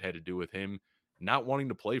lot of it had to do with him not wanting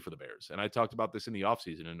to play for the Bears. And I talked about this in the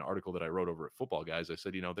offseason in an article that I wrote over at Football Guys. I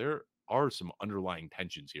said, there are some underlying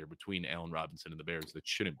tensions here between Allen Robinson and the Bears that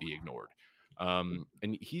shouldn't be ignored.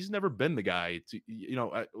 And he's never been the guy to,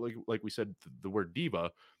 like we said, the word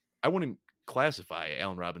diva. I wouldn't classify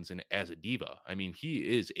Allen Robinson as a diva. I mean, he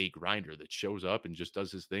is a grinder that shows up and just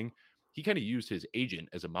does his thing. He kind of used his agent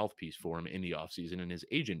as a mouthpiece for him in the offseason, and his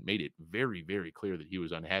agent made it very, very clear that he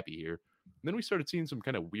was unhappy here. And then we started seeing some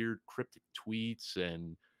kind of weird cryptic tweets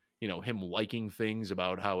and, him liking things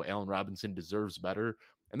about how Allen Robinson deserves better.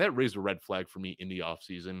 And that raised a red flag for me in the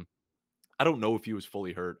offseason. I don't know if he was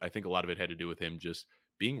fully hurt. I think a lot of it had to do with him just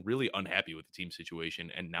being really unhappy with the team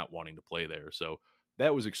situation and not wanting to play there. So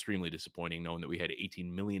that was extremely disappointing, knowing that we had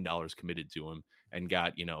 $18 million committed to him and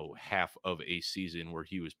got, half of a season where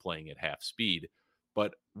he was playing at half speed.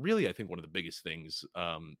 But really, I think one of the biggest things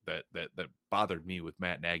that bothered me with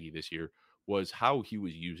Matt Nagy this year was how he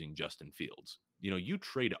was using Justin Fields. You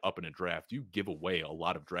trade up in a draft, you give away a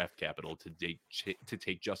lot of draft capital to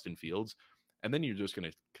take Justin Fields, and then you're just going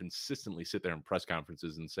to consistently sit there in press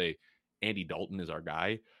conferences and say Andy Dalton is our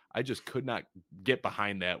guy. I just could not get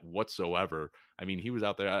behind that whatsoever. I mean, he was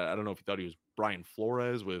out there. I don't know if he thought he was Brian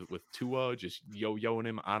Flores with Tua, just yo-yoing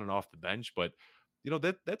him on and off the bench, but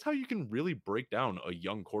that's how you can really break down a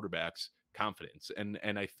young quarterback's confidence. And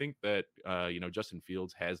I think that Justin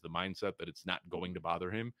Fields has the mindset that it's not going to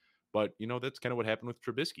bother him. But that's kind of what happened with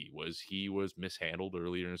Trubisky. Was he was mishandled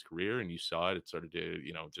earlier in his career, and you saw it. It started to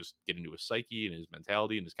just get into his psyche and his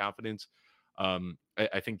mentality and his confidence.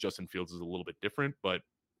 I think Justin Fields is a little bit different, but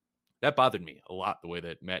that bothered me a lot, the way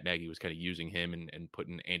that Matt Nagy was kind of using him and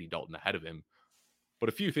putting Andy Dalton ahead of him. But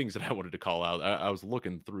a few things that I wanted to call out. I was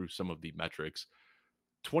looking through some of the metrics.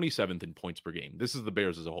 27th in points per game. This is the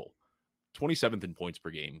Bears as a whole. 27th in points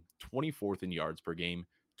per game, 24th in yards per game,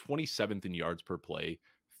 27th in yards per play,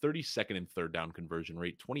 32nd in third down conversion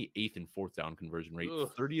rate, 28th in fourth down conversion rate,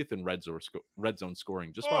 30th in red zone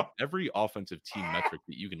scoring. Just about every offensive team metric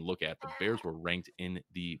that you can look at, the Bears were ranked in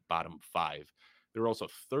the bottom 5. They were also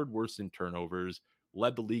third worst in turnovers,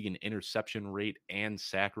 led the league in interception rate and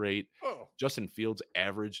sack rate. Justin Fields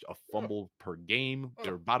averaged a fumble per game. They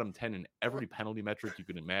were bottom 10 in every penalty metric you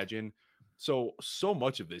can imagine. So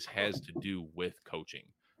much of this has to do with coaching.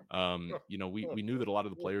 We knew that a lot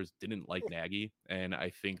of the players didn't like Nagy, and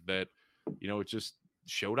I think that, it just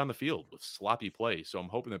showed on the field with sloppy play. So I'm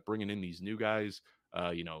hoping that bringing in these new guys,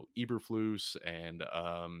 Eberflus and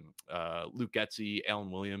Luke Getsy, Alan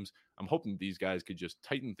Williams, I'm hoping these guys could just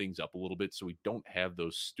tighten things up a little bit so we don't have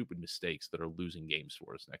those stupid mistakes that are losing games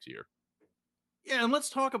for us next year. Yeah, and let's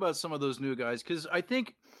talk about some of those new guys, because I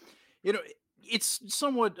think, it's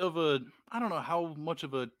somewhat of a, I don't know how much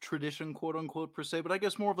of a tradition, quote unquote, per se, but I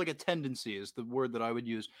guess more of like a tendency is the word that I would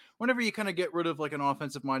use. Whenever you kind of get rid of like an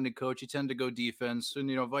offensive minded coach, you tend to go defense,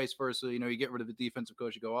 and vice versa. You get rid of the defensive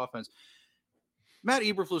coach, you go offense. Matt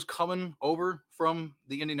Eberflus coming over from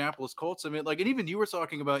the Indianapolis Colts. I mean, and even you were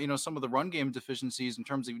talking about, some of the run game deficiencies in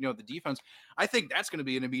terms of, the defense. I think that's going to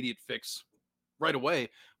be an immediate fix right away.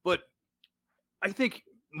 But I think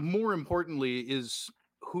more importantly is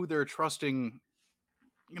who they're trusting,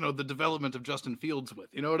 the development of Justin Fields with,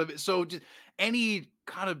 you know what I mean? So just any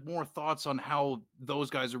kind of more thoughts on how those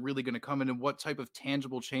guys are really going to come in and what type of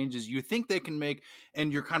tangible changes you think they can make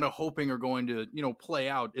and you're kind of hoping are going to, play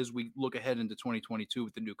out as we look ahead into 2022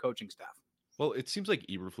 with the new coaching staff? Well, it seems like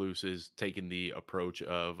Eberflus is taking the approach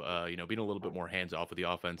of, being a little bit more hands off with the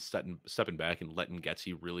offense, stepping back and letting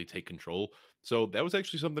Getsy really take control. So that was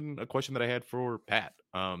actually a question that I had for Pat.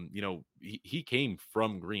 He came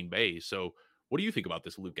from Green Bay. So What do you think about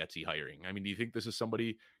this Luke Getsy hiring? I mean, do you think this is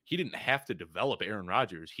somebody he didn't have to develop Aaron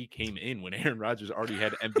Rodgers? He came in when Aaron Rodgers already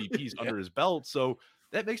had MVPs under his belt. So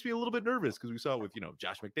that makes me a little bit nervous because we saw it with,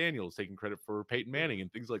 Josh McDaniels taking credit for Peyton Manning and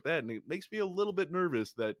things like that. And it makes me a little bit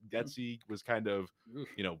nervous that Getsy was kind of,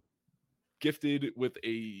 gifted with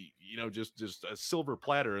a, just a silver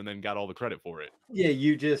platter and then got all the credit for it. Yeah,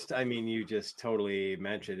 you just totally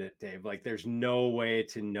mentioned it, Dave. Like, there's no way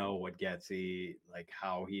to know what Getsy, like,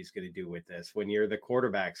 how he's going to do with this when you're the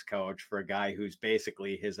quarterback's coach for a guy who's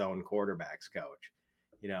basically his own quarterback's coach.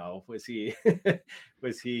 Was he?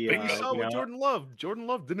 You saw with Jordan Love. Jordan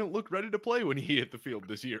Love didn't look ready to play when he hit the field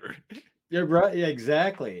this year. Yeah, right. Yeah,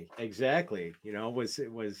 exactly. Was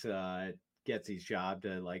Getsy's job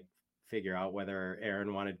to like figure out whether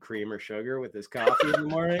Aaron wanted cream or sugar with his coffee in the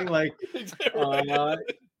morning? Like,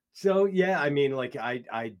 so yeah, I mean, like,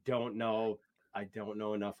 I don't know. I don't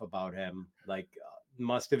know enough about him. Like,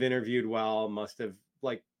 must have interviewed well, must have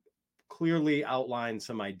like clearly outlined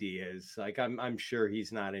some ideas. Like, I'm sure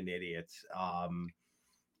he's not an idiot.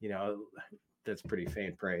 That's pretty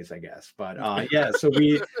faint praise, I guess. But yeah, so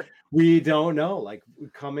we don't know. Like,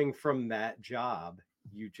 coming from that job,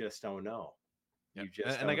 you just don't know. Yeah.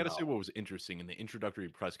 And I got to say what was interesting in the introductory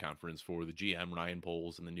press conference for the GM, Ryan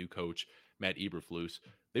Poles, and the new coach, Matt Eberflus,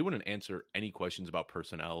 they wouldn't answer any questions about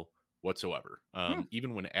personnel whatsoever.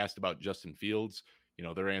 Even when asked about Justin Fields,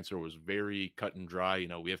 their answer was very cut and dry.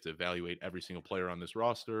 We have to evaluate every single player on this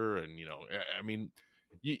roster. And, I mean,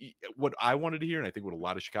 what I wanted to hear, and I think what a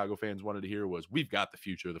lot of Chicago fans wanted to hear, was we've got the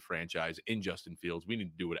future of the franchise in Justin Fields. We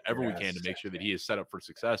need to do whatever we can to make sure that he is set up for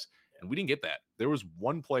success. And we didn't get that. There was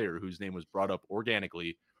one player whose name was brought up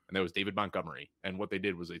organically, and that was David Montgomery. And what they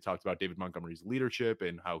did was they talked about David Montgomery's leadership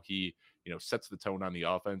and how he, sets the tone on the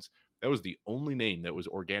offense. That was the only name that was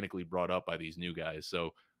organically brought up by these new guys. So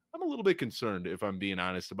I'm a little bit concerned, if I'm being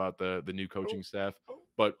honest, about the new coaching staff.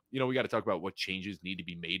 But, we got to talk about what changes need to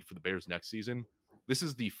be made for the Bears next season. This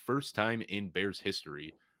is the first time in Bears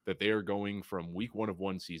history that they are going from week 1 of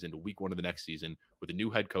one season to week 1 of the next season with a new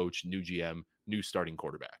head coach, new GM, new starting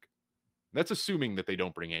quarterback. That's assuming that they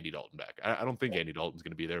don't bring Andy Dalton back. I don't think Andy Dalton's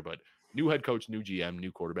going to be there, but new head coach, new GM, new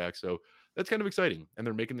quarterback. So that's kind of exciting. And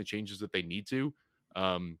they're making the changes that they need to.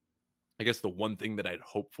 I guess the one thing that I'd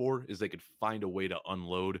hope for is they could find a way to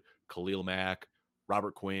unload Khalil Mack,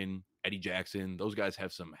 Robert Quinn, Eddie Jackson. Those guys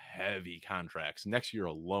have some heavy contracts. Next year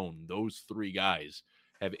alone, those 3 guys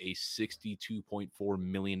have a $62.4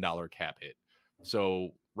 million cap hit.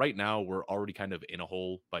 So right now, we're already kind of in a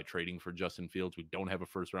hole by trading for Justin Fields. We don't have a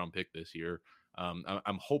first-round pick this year. I'm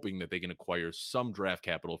hoping that they can acquire some draft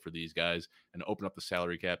capital for these guys and open up the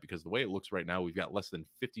salary cap, because the way it looks right now, we've got less than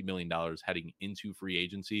 $50 million heading into free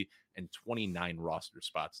agency and 29 roster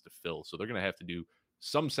spots to fill. So they're going to have to do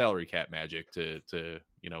some salary cap magic to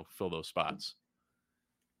fill those spots.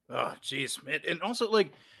 Oh, geez. And also,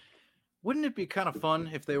 like, wouldn't it be kind of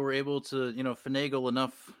fun if they were able to, finagle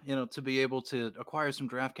enough, to be able to acquire some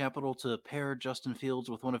draft capital to pair Justin Fields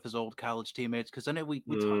with one of his old college teammates? Because I know we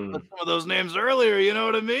talked about some of those names earlier, you know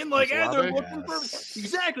what I mean? Like, hey, they're looking for,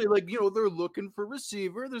 exactly, like, they're looking for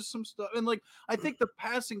receiver. There's some stuff. And, like, I think the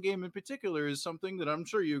passing game in particular is something that I'm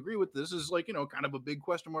sure you agree with. This is, like, kind of a big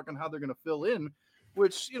question mark on how they're going to fill in,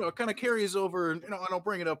 which, kind of carries over, and I'll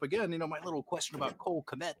bring it up again, my little question about Cole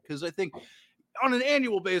Kmet, because I think on an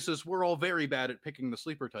annual basis, we're all very bad at picking the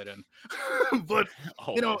sleeper tight end. But,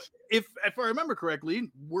 if I remember correctly,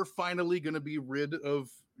 we're finally going to be rid of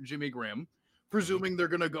Jimmy Graham, presuming they're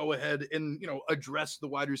going to go ahead and, address the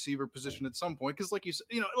wide receiver position at some point. Because like you said,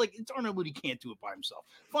 like, Darnell Mooney can't do it by himself.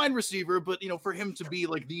 Fine receiver, but, for him to be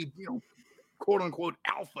like the, quote unquote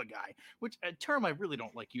alpha guy, which a term I really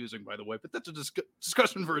don't like using, by the way, but that's a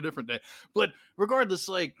discussion for a different day. But regardless,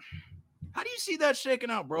 like, how do you see that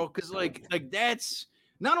shaking out, bro? Because like that's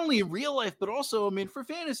not only in real life, but also, I mean, for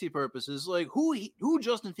fantasy purposes, like who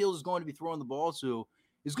Justin Fields is going to be throwing the ball to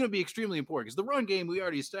is going to be extremely important. Because the run game, we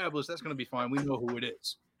already established, that's going to be fine. We know who it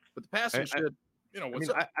is. But the passing shit, what's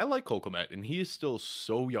up? I like Cole Kmet, and he is still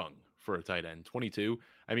so young for a tight end, 22.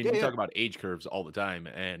 I mean, we talk about age curves all the time,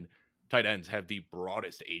 and tight ends have the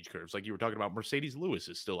broadest age curves. Like you were talking about, Mercedes Lewis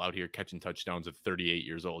is still out here catching touchdowns at 38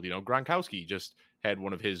 years old. Gronkowski just had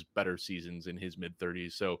one of his better seasons in his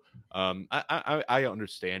mid-30s. So I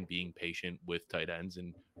understand being patient with tight ends,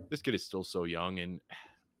 and this kid is still so young. And,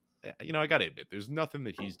 I got to admit, there's nothing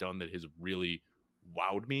that he's done that has really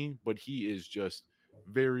wowed me, but he is just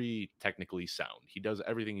very technically sound. He does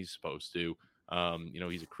everything he's supposed to.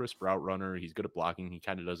 He's a crisp route runner. He's good at blocking. He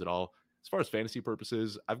kind of does it all. As far as fantasy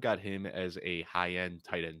purposes, I've got him as a high-end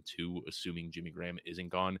tight end 2, assuming Jimmy Graham isn't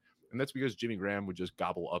gone. And that's because Jimmy Graham would just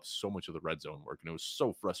gobble up so much of the red zone work. And it was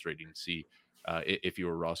so frustrating to see if you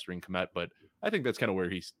were rostering Kmet. But I think that's kind of where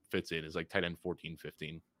he fits in, is like tight end 14,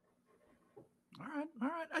 15. All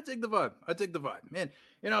right. I take the vibe. Man,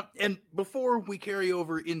 and before we carry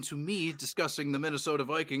over into me discussing the Minnesota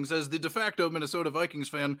Vikings as the de facto Minnesota Vikings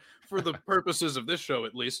fan for the purposes of this show,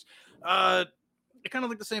 at least, kind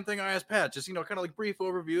of like the same thing I asked Pat, just, kind of like brief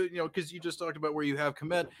overview, because you just talked about where you have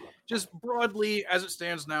Kmet, just broadly as it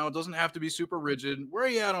stands now. It doesn't have to be super rigid. Where are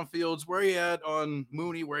you at on Fields? Where are you at on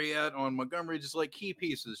Mooney? Where are you at on Montgomery? Just like key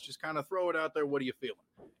pieces, just kind of throw it out there. What are you feeling?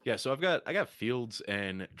 Yeah, so I got Fields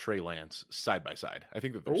and Trey Lance side by side. I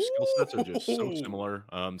think that their skill sets are just so similar.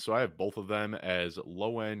 So I have both of them as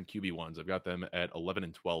low end QB1s. I've got them at 11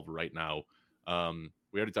 and 12 right now.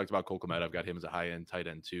 We already talked about Cole Kmet. I've got him as a high end tight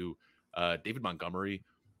end too. David Montgomery,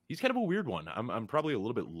 he's kind of a weird one. I'm probably a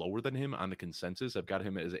little bit lower than him on the consensus. I've got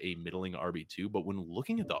him as a middling RB2, but when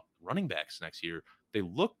looking at the running backs next year, they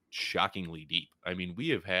look shockingly deep. I mean, we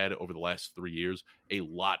have had over the last 3 years a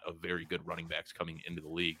lot of very good running backs coming into the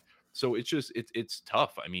league. So it's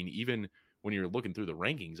tough. I mean, even when you're looking through the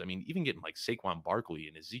rankings, I mean, even getting like Saquon Barkley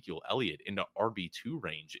and Ezekiel Elliott into RB2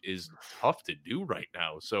 range is tough to do right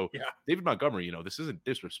now. So yeah. David Montgomery, this isn't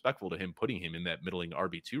disrespectful to him putting him in that middling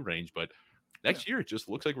RB2 range, but next year it just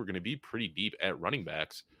looks like we're going to be pretty deep at running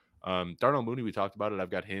backs. Darnell Mooney, we talked about it. I've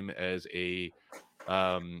got him as a,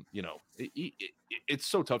 it's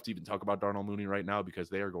so tough to even talk about Darnell Mooney right now because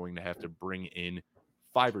they are going to have to bring in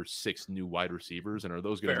 5 or 6 new wide receivers. And are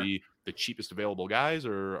those going to be the cheapest available guys,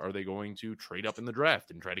 or are they going to trade up in the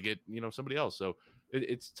draft and try to get, somebody else? So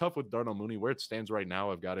it's tough with Darnell Mooney. Where it stands right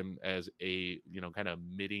now, I've got him as a, kind of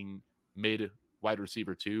mid wide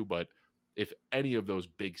receiver too. But if any of those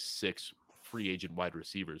big 6 free agent wide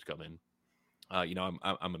receivers come in,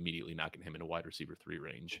 I'm immediately knocking him in a wide receiver 3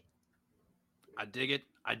 range. I dig it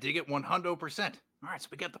 100%. All right, so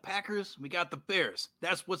we got the Packers, we got the Bears.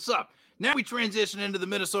 That's what's up. Now we transition into the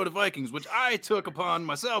Minnesota Vikings, which I took upon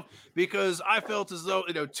myself because I felt as though,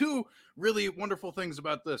 2 really wonderful things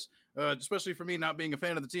about this, especially for me not being a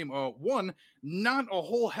fan of the team. One, not a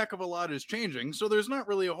whole heck of a lot is changing, so there's not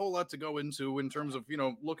really a whole lot to go into in terms of,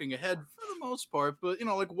 looking ahead for the most part. But,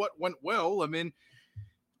 like what went well, I mean,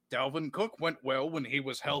 Dalvin Cook went well when he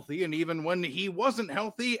was healthy, and even when he wasn't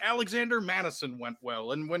healthy, Alexander Madison went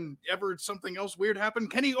well. And whenever something else weird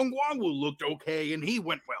happened, Kenny Ongwawu looked okay, and he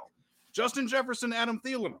went well. Justin Jefferson, Adam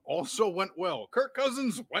Thielen also went well. Kirk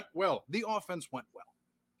Cousins went well. The offense went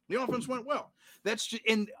well.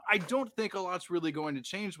 And I don't think a lot's really going to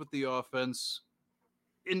change with the offense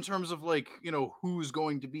in terms of who's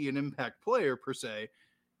going to be an impact player per se.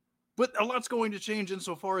 But a lot's going to change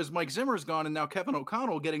insofar as Mike Zimmer's gone and now Kevin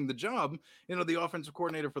O'Connell getting the job, the offensive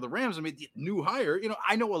coordinator for the Rams. I mean, the new hire,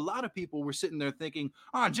 I know a lot of people were sitting there thinking,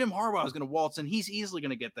 Jim Harbaugh is going to waltz in. He's easily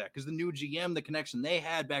going to get that because the new GM, the connection they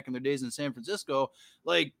had back in their days in San Francisco,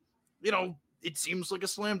 it seems like a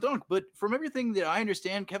slam dunk. But from everything that I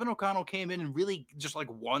understand, Kevin O'Connell came in and really just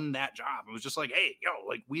won that job. It was just hey,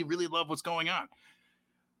 we really love what's going on.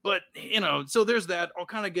 But, so there's that. I'll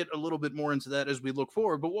kind of get a little bit more into that as we look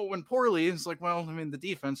forward. But what went poorly is the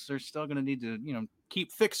defense, they're still going to need to,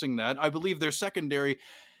 keep fixing that. I believe their secondary,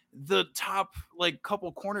 the top,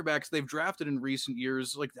 couple cornerbacks they've drafted in recent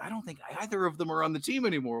years, I don't think either of them are on the team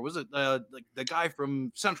anymore. Was it, the guy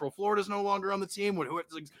from Central Florida is no longer on the team?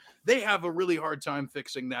 They have a really hard time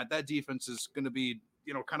fixing that. That defense is going to be,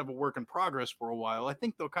 kind of a work in progress for a while. I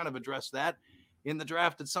think they'll kind of address that in the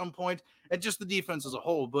draft at some point, and just the defense as a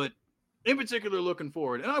whole. But in particular, looking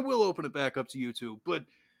forward, and I will open it back up to you two, but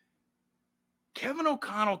Kevin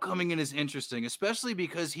O'Connell coming in is interesting, especially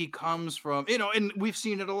because he comes from, and we've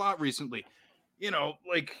seen it a lot recently,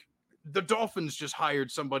 the Dolphins just hired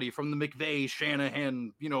somebody from the McVay,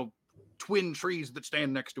 Shanahan, twin trees that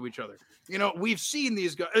stand next to each other. We've seen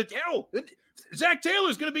these guys. Hell, Zach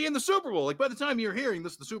Taylor's going to be in the Super Bowl. By the time you're hearing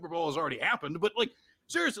this, the Super Bowl has already happened, but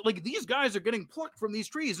seriously, these guys are getting plucked from these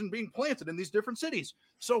trees and being planted in these different cities.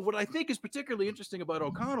 So what I think is particularly interesting about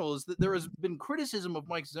O'Connell is that there has been criticism of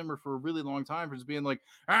Mike Zimmer for a really long time for just being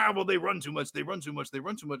they run too much.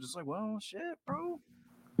 It's well, shit, bro.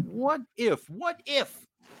 What if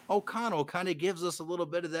O'Connell kind of gives us a little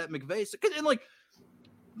bit of that McVay? And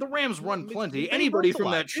the Rams run plenty. Anybody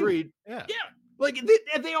from that tree. Yeah.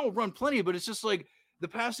 They all run plenty, but it's just the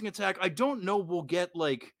passing attack, I don't know will get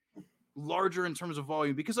larger in terms of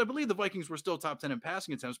volume, because I believe the Vikings were still top 10 in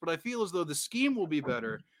passing attempts, but I feel as though the scheme will be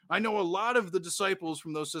better. I know a lot of the disciples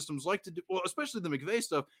from those systems like to do, well, especially the McVay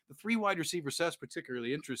stuff, the 3 wide receiver sets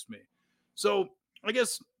particularly interest me. So I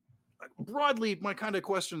guess broadly, my kind of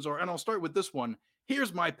questions are, and I'll start with this one.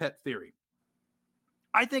 Here's my pet theory.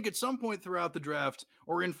 I think at some point throughout the draft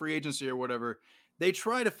or in free agency or whatever, they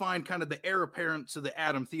try to find kind of the heir apparent to the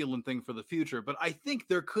Adam Thielen thing for the future. But I think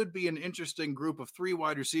there could be an interesting group of 3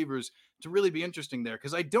 wide receivers to really be interesting there,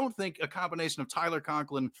 because I don't think a combination of Tyler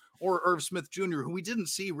Conklin or Irv Smith Jr., who we didn't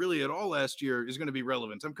see really at all last year, is going to be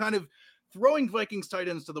relevant. I'm kind of throwing Vikings tight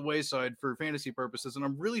ends to the wayside for fantasy purposes, and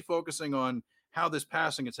I'm really focusing on how this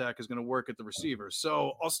passing attack is going to work at the receivers.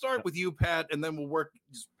 So I'll start with you, Pat, and then we'll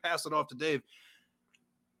just pass it off to Dave.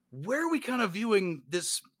 Where are we kind of viewing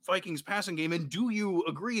this Vikings passing game, and do you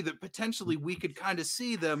agree that potentially we could kind of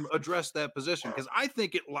see them address that position? Because I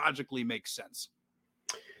think it logically makes sense.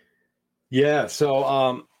 Yeah.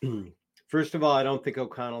 So first of all, I don't think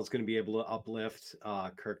O'Connell's going to be able to uplift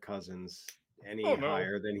Kirk Cousins any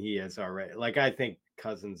higher than he is already. Like, I think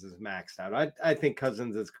Cousins is maxed out. I think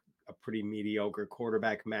Cousins is a pretty mediocre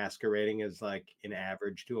quarterback, masquerading as like an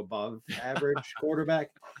average to above average quarterback.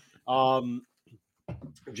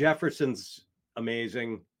 Jefferson's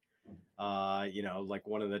amazing. Like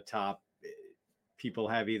one of the top people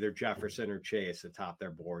have either Jefferson or Chase atop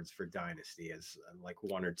their boards for Dynasty as like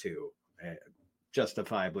 1 or 2,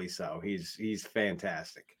 justifiably so. He's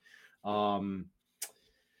fantastic. And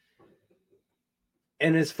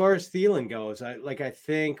as far as Thielen goes, I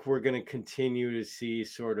think we're going to continue to see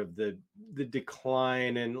sort of the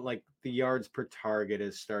decline, and like the yards per target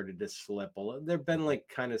has started to slip. There've been like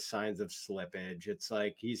kind of signs of slippage. It's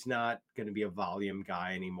like he's not going to be a volume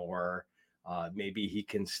guy anymore. Maybe he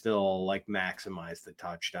can still like maximize the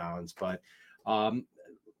touchdowns, but KJ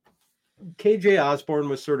Osborne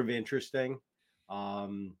was sort of interesting.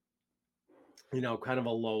 Kind of a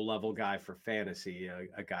low-level guy for fantasy,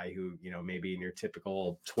 a guy who, maybe in your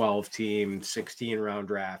typical 12-team, 16-round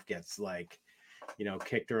draft gets like,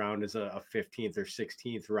 kicked around as a 15th or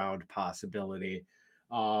 16th round possibility.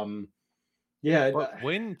 But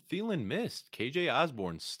when Thielen missed, KJ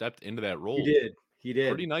Osborne stepped into that role. He did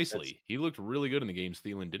pretty nicely. He looked really good in the games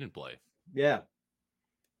Thielen didn't play. Yeah.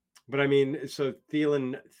 But I mean, so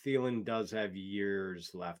Thielen does have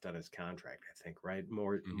years left on his contract, I think, right?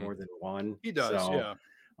 More than one. He does, so,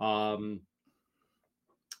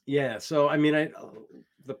 yeah. So I mean,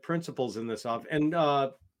 the principles in this off, and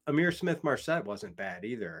Amir Smith-Marset wasn't bad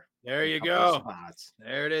either. There you go. Spots.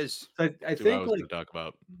 There it is. So I think like talk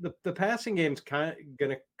about the passing game's gonna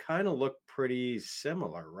look pretty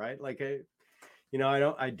similar, right? Like I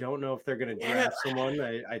don't know if they're going to draft someone.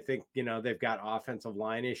 I think, they've got offensive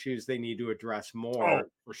line issues they need to address more. Oh,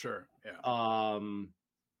 for sure. Yeah.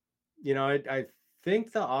 I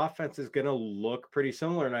think the offense is going to look pretty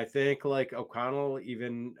similar. And I think like O'Connell,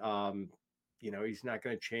 even, he's not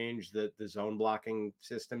going to change the zone blocking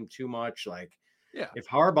system too much. Like, if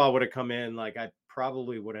Harbaugh would have come in, like I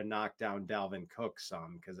probably would have knocked down Dalvin Cook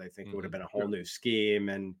some, because I think it would have been a whole new scheme.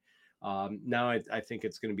 And now I think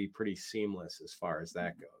it's going to be pretty seamless as far as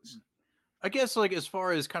that goes. I guess like as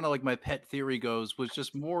far as kind of like my pet theory goes, was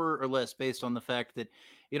just more or less based on the fact that,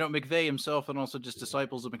 McVay himself and also just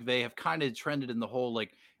disciples of McVay have kind of trended in the whole,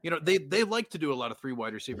 like, they like to do a lot of 3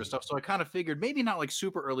 wide receiver stuff. So I kind of figured maybe not like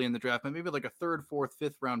super early in the draft, but maybe like a 3rd, 4th,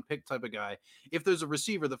 5th round pick type of guy. If there's a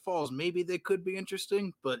receiver that falls, maybe they could be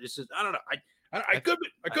interesting, but it's just, I don't know. I could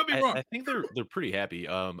be wrong. I think they're pretty happy.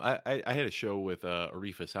 I had a show with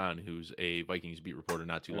Arif Hassan, who's a Vikings beat reporter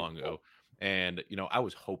not too long ago. And, I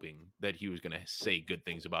was hoping that he was going to say good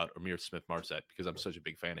things about Amir Smith-Marset because I'm such a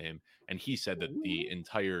big fan of him. And he said that the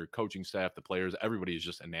entire coaching staff, the players, everybody is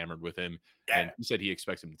just enamored with him. And he said he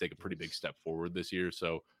expects him to take a pretty big step forward this year.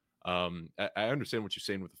 So I understand what you're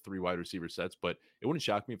saying with the 3 wide receiver sets, but it wouldn't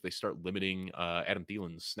shock me if they start limiting Adam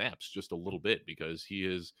Thielen's snaps just a little bit, because he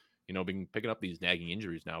is – been picking up these nagging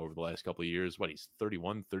injuries now over the last couple of years. He's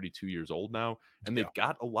 31, 32 years old now, and they've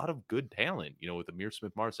got a lot of good talent, with Amir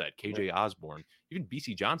Smith-Marset, KJ Osborne, even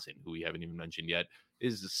BC Johnson, who we haven't even mentioned yet,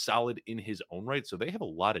 is solid in his own right. So they have a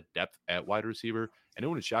lot of depth at wide receiver, and it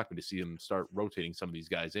wouldn't shock me to see them start rotating some of these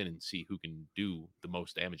guys in and see who can do the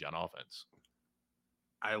most damage on offense.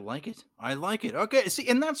 I like it. Okay. See,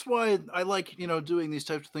 and that's why I like, doing these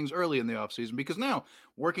types of things early in the offseason, because now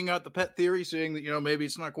working out the pet theory, seeing that, maybe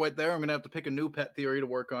it's not quite there, I'm going to have to pick a new pet theory to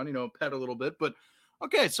work on, pet a little bit. But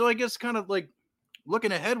okay. So I guess kind of like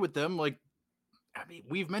looking ahead with them, like, I mean,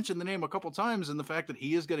 we've mentioned the name a couple times, and the fact that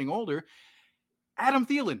he is getting older. Adam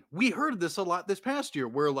Thielen, we heard this a lot this past year,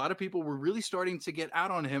 where a lot of people were really starting to get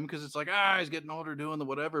out on him because it's like, he's getting older, doing the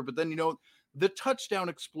whatever. But then, the touchdown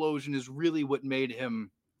explosion is really what made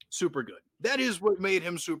him super good. That is what made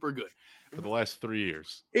him super good for the last 3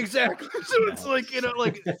 years. Exactly. So it's like,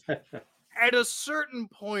 like at a certain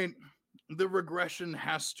point, the regression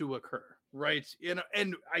has to occur, right? And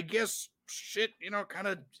I guess shit, kind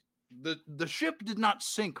of the ship did not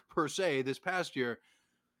sink per se this past year.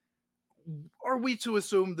 are we to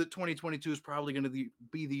assume that 2022 is probably going to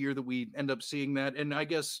be the year that we end up seeing that? And I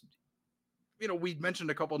guess, we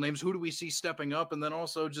mentioned a couple names. Who do we see stepping up? And then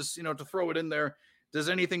also just, to throw it in there, does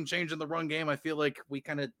anything change in the run game? I feel like we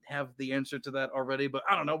kind of have the answer to that already, but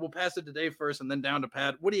I don't know. We'll pass it to Dave first and then down to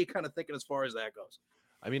Pat. What are you kind of thinking as far as that goes?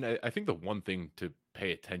 I mean, I think the one thing to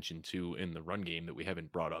pay attention to in the run game that we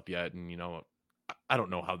haven't brought up yet, and I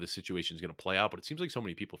don't know how this situation is going to play out, but it seems like so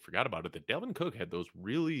many people forgot about it, that Dalvin Cook had those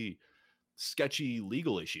really sketchy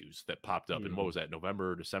legal issues that popped up in, what was that,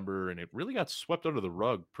 November, December, and it really got swept under the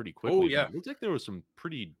rug pretty quickly. Oh, yeah. It looks like there was some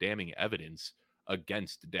pretty damning evidence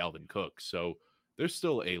against Dalvin Cook. So there's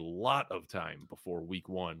still a lot of time before week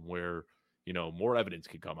 1 where, more evidence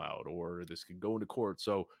could come out or this could go into court.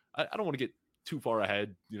 So I don't want to get too far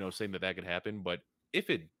ahead, saying that could happen. But if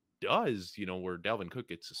it does, where Dalvin Cook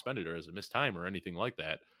gets suspended or has a missed time or anything like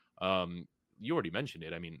that, you already mentioned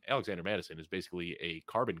it. I mean, Alexander Mattison is basically a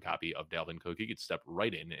carbon copy of Dalvin Cook. He could step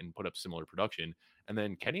right in and put up similar production. And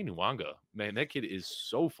then Kenny Nwanga, man, that kid is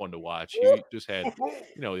so fun to watch. He just had,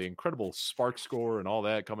 the incredible spark score and all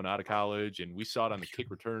that coming out of college. And we saw it on the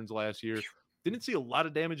kick returns last year. Didn't see a lot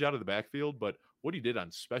of damage out of the backfield, but what he did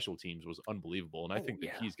on special teams was unbelievable. And I think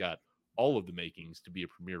that he's got all of the makings to be a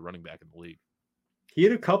premier running back in the league. He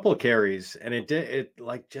had a couple carries, and it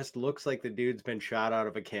just looks like the dude's been shot out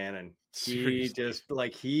of a cannon. Seriously. He just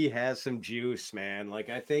he has some juice, man.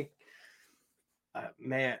 I think,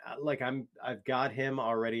 man, I've got him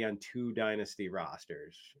already on 2 dynasty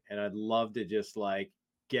rosters, and I'd love to just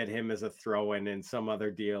get him as a throw-in in some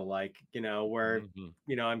other deal, where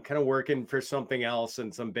I'm kind of working for something else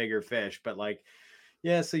and some bigger fish, but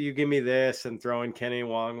yeah, so you give me this and throw in Kenny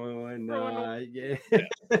Nwangwu and yeah.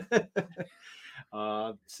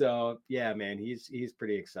 So yeah, man, he's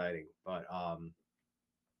pretty exciting. But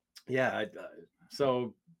yeah,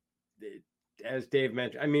 so as Dave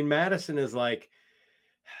mentioned, I mean, Mattison is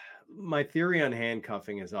my theory on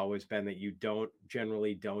handcuffing has always been that you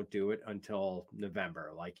generally don't do it until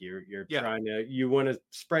November. You're trying to, you want to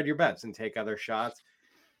spread your bets and take other shots.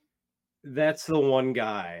 That's the one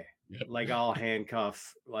guy. Yep. I'll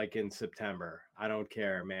handcuff in September. I don't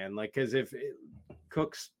care, man. Because if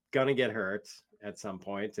Cook's gonna get hurt at some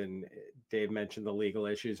point, and Dave mentioned the legal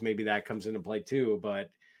issues, maybe that comes into play too. But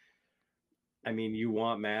I mean, you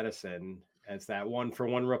want Mattison as that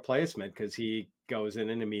 1-for-1 replacement because he goes in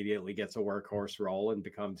and immediately gets a workhorse role and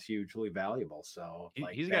becomes hugely valuable. So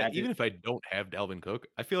he's got, even if I don't have Dalvin Cook,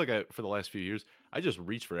 I feel like for the last few years, I just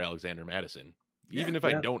reach for Alexander Mattison. Even if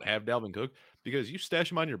I don't have Dalvin Cook, because you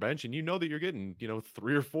stash him on your bench and you know that you're getting,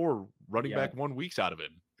 3 or 4 running back 1 weeks out of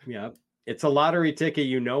him. Yeah. It's a lottery ticket,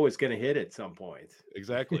 is going to hit at some point.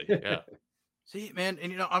 Exactly. Yeah. See, man,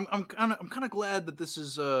 and I'm kind of glad that this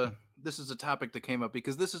is a topic that came up,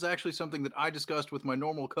 because this is actually something that I discussed with my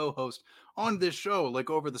normal co-host on this show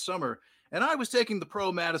over the summer, and I was taking the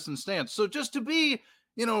pro Mattison stance. So just to be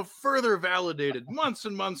further validated months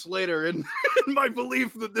and months later in my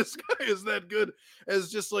belief that this guy is that good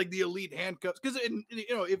as just the elite handcuffs. Because,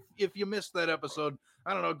 if you missed that episode,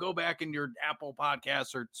 I don't know, go back in your Apple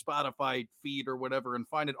Podcasts or Spotify feed or whatever and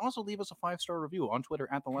find it. Also, leave us a 5-star review on Twitter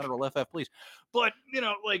at the Lateral FF, please. But,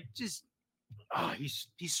 just,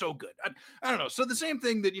 he's so good. I don't know. So the same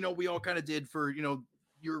thing that, we all kind of did for,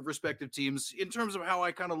 your respective teams in terms of how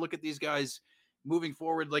I kind of look at these guys moving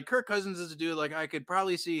forward. Kirk Cousins is a dude, I could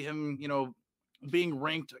probably see him, being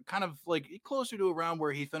ranked kind of closer to around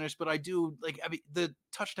where he finished, but I do the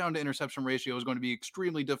touchdown to interception ratio is going to be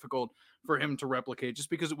extremely difficult for him to replicate just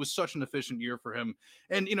because it was such an efficient year for him.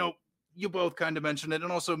 And, you both kind of mentioned it.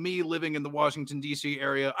 And also me living in the Washington, D.C.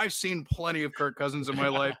 area, I've seen plenty of Kirk Cousins in my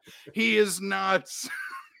life. He is not,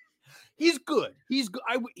 he's good. He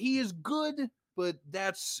is good, but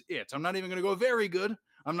that's it. I'm not even going to go very good.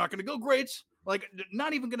 I'm not going to go great.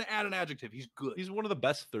 Not even going to add an adjective. He's good. He's one of the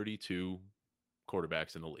best 32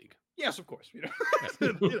 quarterbacks in the league. Yes, of course.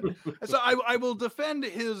 So I will defend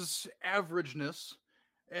his averageness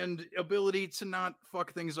and ability to not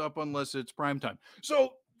fuck things up unless it's prime time.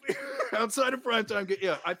 So outside of prime time,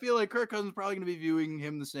 I feel like Kirk Cousins is probably going to be viewing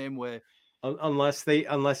him the same way. Unless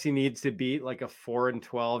he needs to beat a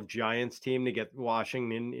 4-12 Giants team to get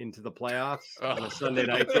Washington into the playoffs on a Sunday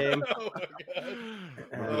night game. Oh my God.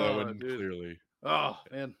 That one clearly. Oh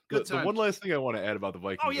man, good the one last thing I want to add about the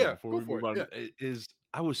Vikings before we move on is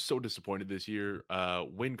I was so disappointed this year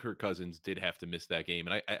when Kirk Cousins did have to miss that game,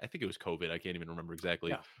 and I think it was COVID. I can't even remember exactly.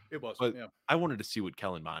 Yeah, it was. But I wanted to see what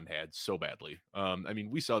Kellen Mond had so badly. I mean,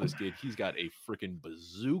 we saw this kid; he's got a freaking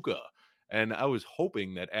bazooka, and I was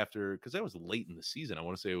hoping that because that was late in the season, I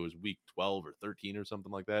want to say it was week 12 or 13 or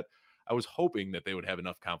something like that. I was hoping that they would have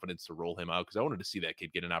enough confidence to roll him out because I wanted to see that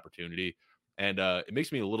kid get an opportunity. And it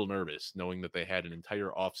makes me a little nervous knowing that they had an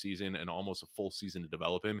entire offseason and almost a full season to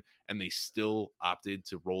develop him, and they still opted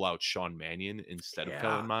to roll out Sean Mannion instead of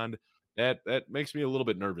Kellen Mond. That makes me a little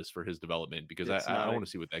bit nervous for his development because I want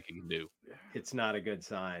to see what that kid can do. It's not a good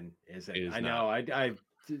sign, is it? Is I not. know. I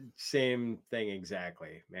same thing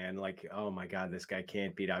exactly, man. Like, oh my God, this guy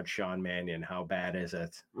can't beat out Sean Mannion. How bad is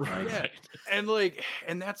it? Like, Yeah,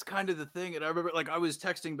 and that's kind of the thing. And I remember, like, I was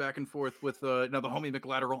texting back and forth with now the homie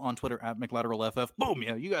McLateral on Twitter at McLateralFF. Boom,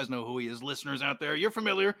 yeah, you guys know who he is, listeners out there. You're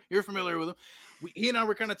familiar with him. He and I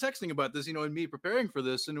were kind of texting about this, and me preparing for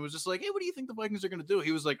this, and it was just like, hey, what do you think the Vikings are going to do?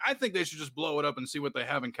 He was like, I think they should just blow it up and see what they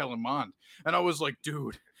have in Kellen Mond. And I was like,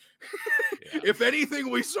 dude. If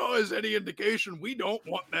anything we saw is any indication, we don't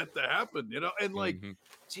want that to happen, and like,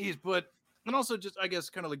 geez, but, and also just, I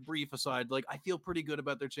guess, kind of like brief aside, like, I feel pretty good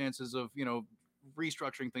about their chances of,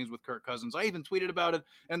 restructuring things with Kirk Cousins. I even tweeted about it,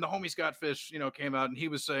 and the homie Scott Fish, came out and he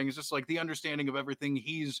was saying it's just like the understanding of everything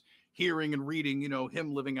he's hearing and reading,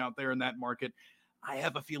 him living out there in that market. I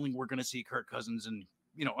have a feeling we're going to see Kirk Cousins and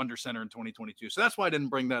under center in 2022. So that's why I didn't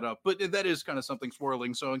bring that up. But that is kind of something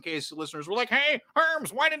swirling. So in case listeners were like, hey,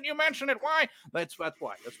 Herms, why didn't you mention it? Why? That's why.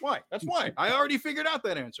 I already figured out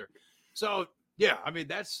that answer. So yeah, I mean,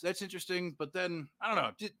 that's interesting. But then I don't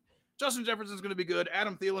know. Justin Jefferson's going to be good.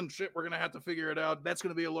 Adam Thielen, shit, we're going to have to figure it out. That's going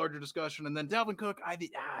to be a larger discussion. And then Dalvin Cook,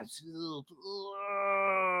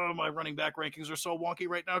 my running back rankings are so wonky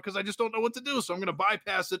right now because I just don't know what to do. So I'm going to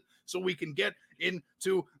bypass it so we can get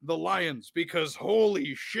into the Lions because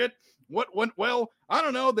holy shit, what went well? I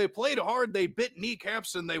don't know. They played hard. They bit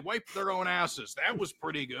kneecaps and they wiped their own asses. That was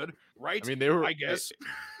pretty good, right? I mean, they were. I guess.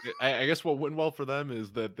 I guess what went well for them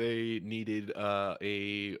is that they needed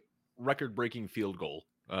a record-breaking field goal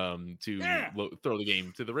to throw the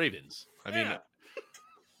game to the Ravens. I mean,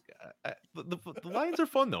 the Lions are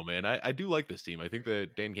fun though, man. I do like this team. I think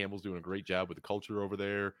that Dan Campbell's doing a great job with the culture over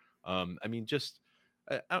there. I mean,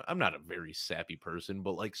 I'm not a very sappy person,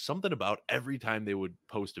 but like something about every time they would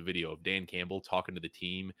post a video of Dan Campbell talking to the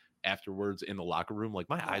team afterwards in the locker room, like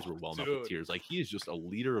my eyes were welling up with tears. Like he is just a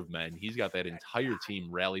leader of men. He's got that entire team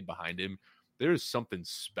rallied behind him. There is something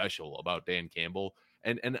special about Dan Campbell.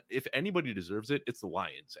 And if anybody deserves it, it's the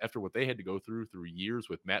Lions. After what they had to go through years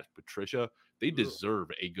with Matt Patricia, they deserve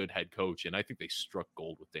a good head coach. And I think they struck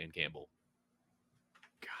gold with Dan Campbell.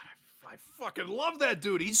 God, I fucking love that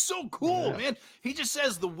dude. He's so cool, man. He just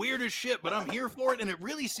says the weirdest shit, but I'm here for it. And it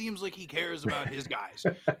really seems like he cares about his guys.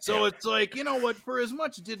 So it's like, you know what? For as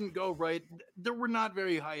much didn't go right, there were not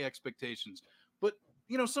very high expectations. But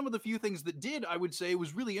some of the few things that did, I would say,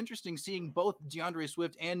 was really interesting seeing both DeAndre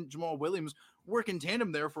Swift and Jamal Williams work in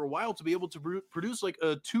tandem there for a while to be able to produce like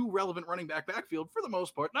a two relevant running backfield for the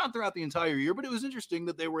most part, not throughout the entire year, but it was interesting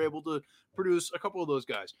that they were able to produce a couple of those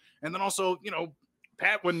guys. And then also,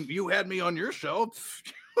 Pat, when you had me on your show,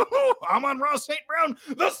 I'm on Ross St. Brown,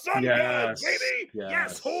 the sun god, baby.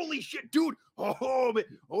 Yes, holy shit, dude. Oh,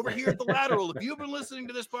 over here at the Lateral, if you've been listening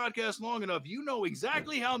to this podcast long enough, you know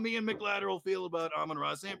exactly how me and McLateral feel about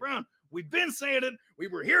Amon-Ra St. Brown. We've been saying it. We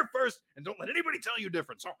were here first, and don't let anybody tell you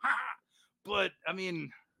different. So, But, I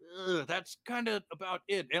mean, that's kind of about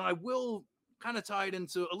it. And I will kind of tie it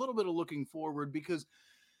into a little bit of looking forward because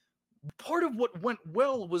part of what went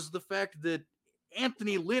well was the fact that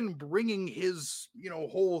Anthony Lynn bringing his,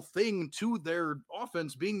 whole thing to their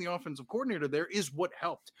offense, being the offensive coordinator there is what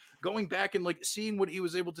helped. Going back and like seeing what he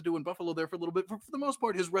was able to do in Buffalo there for a little bit, for the most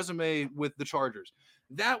part, his resume with the Chargers,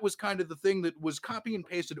 that was kind of the thing that was copy and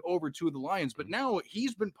pasted over to the Lions. But now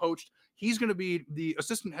he's been poached. He's going to be the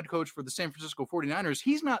assistant head coach for the San Francisco 49ers.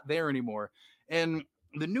 He's not there anymore. And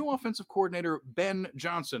the new offensive coordinator, Ben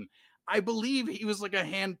Johnson, I believe he was like a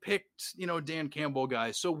hand-picked, Dan Campbell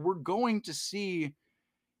guy. So we're going to see,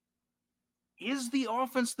 is the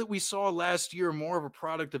offense that we saw last year more of a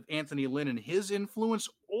product of Anthony Lynn and his influence,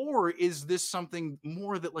 or is this something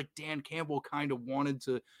more that like Dan Campbell kind of wanted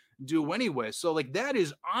to do anyway? So like that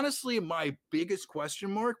is honestly my biggest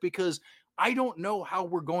question mark because I don't know how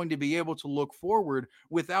we're going to be able to look forward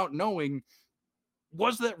without knowing,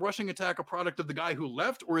 was that rushing attack a product of the guy who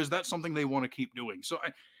left, or is that something they want to keep doing? So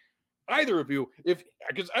either of you,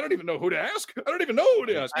 because I don't even know who to ask. I don't even know who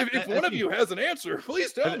to ask. If one of you has an answer,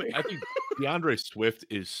 please tell me. I think DeAndre Swift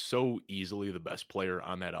is so easily the best player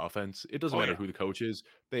on that offense. It doesn't matter who the coach is.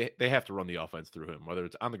 They have to run the offense through him, whether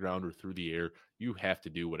it's on the ground or through the air. You have to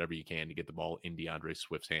do whatever you can to get the ball in DeAndre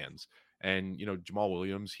Swift's hands. And, Jamal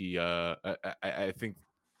Williams, I think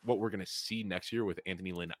what we're going to see next year with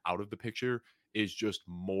Anthony Lynn out of the picture is just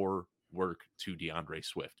more work to DeAndre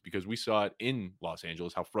Swift, because we saw it in Los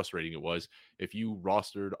Angeles how frustrating it was. If you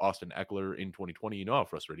rostered Austin Eckler in 2020, you know how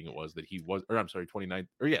frustrating it was that he was, or I'm sorry,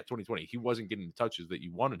 2020, he wasn't getting the touches that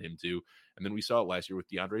you wanted him to. And then we saw it last year with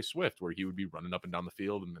DeAndre Swift, where he would be running up and down the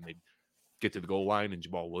field, and then they'd get to the goal line and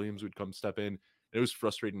Jamal Williams would come step in. And it was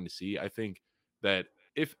frustrating to see. I think that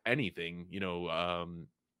if anything,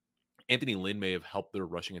 Anthony Lynn may have helped their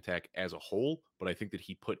rushing attack as a whole, but I think that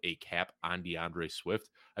he put a cap on DeAndre Swift.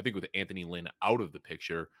 I think with Anthony Lynn out of the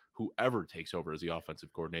picture, whoever takes over as the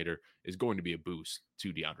offensive coordinator is going to be a boost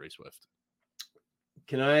to DeAndre Swift.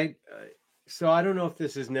 Can I? So I don't know if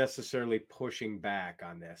this is necessarily pushing back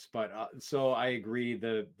on this, but so I agree.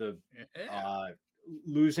 The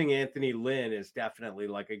losing Anthony Lynn is definitely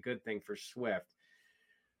like a good thing for Swift.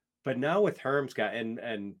 But now with Herms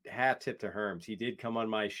and hat tip to Herms, he did come on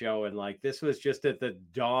my show, and like this was just at the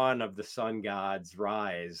dawn of the sun god's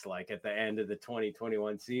rise, like at the end of the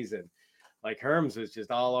 2021 season. Like Herms was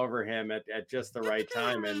just all over him at just the right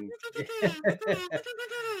time. And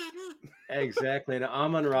exactly. And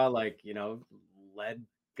Amon-Ra, led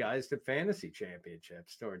guys to fantasy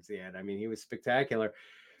championships towards the end. I mean, he was spectacular.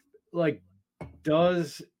 Like,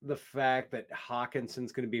 does the fact that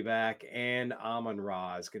Hawkinson's going to be back and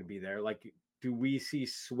Amon-Ra is going to be there, like, do we see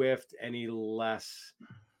Swift any less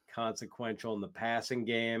consequential in the passing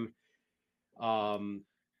game?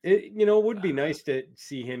 It would be nice to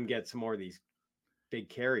see him get some more of these big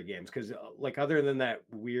carry games, because like other than that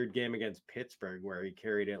weird game against Pittsburgh where he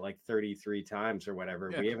carried it like 33 times or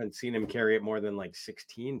whatever, we haven't seen him carry it more than like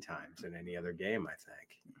 16 times in any other game, I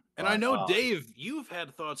think. And I know, Dave, you've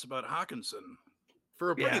had thoughts about Hawkinson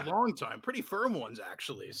for a pretty long time, pretty firm ones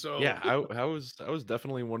actually. So yeah, I was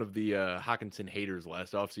definitely one of the Hawkinson haters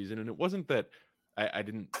last offseason, and it wasn't that I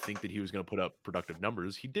didn't think that he was going to put up productive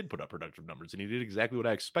numbers. He did put up productive numbers, and he did exactly what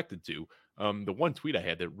I expected to. The one tweet I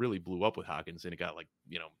had that really blew up with Hawkinson, it got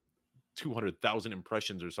 200,000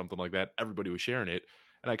 impressions or something like that. Everybody was sharing it.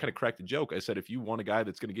 And I kind of cracked a joke. I said, if you want a guy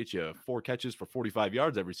that's going to get you 4 catches for 45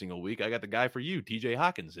 yards every single week, I got the guy for you, TJ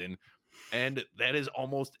Hawkinson. And that is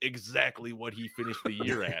almost exactly what he finished the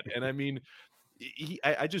year at. And I mean,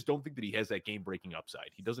 I just don't think that he has that game-breaking upside.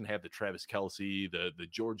 He doesn't have the Travis Kelce, the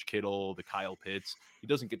George Kittle, the Kyle Pitts. He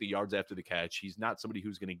doesn't get the yards after the catch. He's not somebody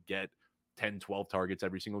who's going to get 10, 12 targets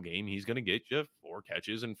every single game. He's going to get you 4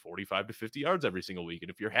 catches and 45 to 50 yards every single week.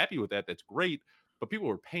 And if you're happy with that, that's great. But people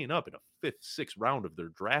were paying up in a 5th, 6th round of their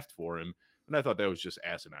draft for him. And I thought that was just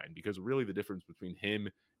asinine, because really the difference between him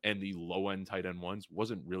and the low-end tight end ones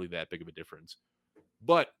wasn't really that big of a difference.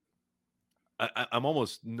 But I'm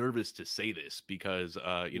almost nervous to say this because,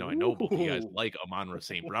 I know both of you guys like Amon-Ra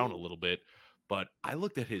St. Brown a little bit, but I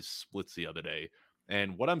looked at his splits the other day,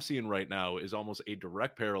 and what I'm seeing right now is almost a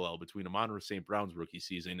direct parallel between Amon-Ra St. Brown's rookie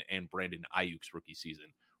season and Brandon Ayuk's rookie season.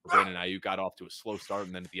 Where Brandon Ayuk got off to a slow start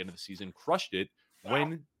and then at the end of the season crushed it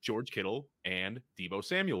when George Kittle and Deebo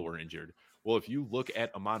Samuel were injured. Well, if you look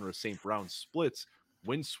at Amon-Ra St. Brown's splits,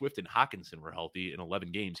 when Swift and Hawkinson were healthy in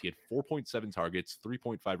 11 games, he had 4.7 targets,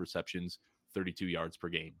 3.5 receptions, 32 yards per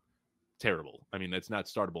game. Terrible. I mean, that's not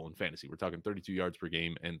startable in fantasy. We're talking 32 yards per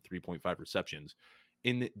game and 3.5 receptions.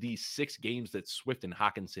 In the 6 games that Swift and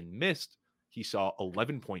Hawkinson missed, he saw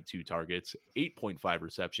 11.2 targets, 8.5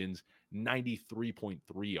 receptions, 93.3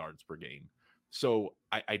 yards per game. So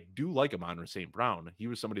I do like Amon-Ra St. Brown. He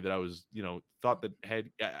was somebody that I was, thought that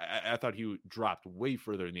I thought he dropped way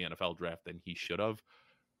further in the NFL draft than he should have.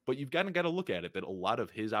 But you've got to look at it that a lot of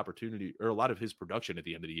his opportunity, or a lot of his production at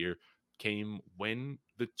the end of the year, came when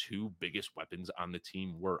the 2 biggest weapons on the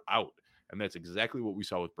team were out. And that's exactly what we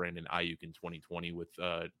saw with Brandon Ayuk in 2020 with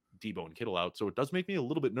Deebo and Kittle out. So it does make me a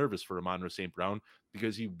little bit nervous for Amon-Ra St. Brown,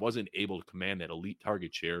 because he wasn't able to command that elite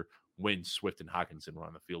target share when Swift and Hawkinson were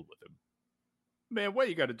on the field with him. Man, why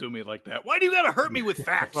you got to do me like that? Why do you got to hurt me with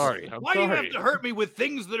facts? Why do you have to hurt me with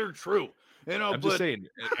things that are true? I'm just saying.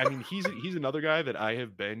 I mean, he's another guy that I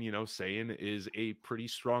have been, saying is a pretty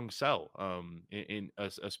strong sell.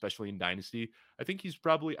 Especially in Dynasty. I think he's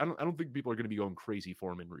probably. I don't think people are going to be going crazy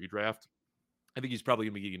for him in redraft. I think he's probably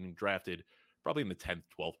going to be getting drafted probably in the 10th,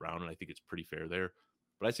 12th round, and I think it's pretty fair there.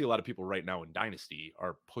 But I see a lot of people right now in Dynasty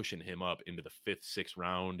are pushing him up into the 5th, 6th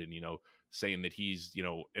round, and saying that he's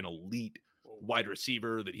an elite wide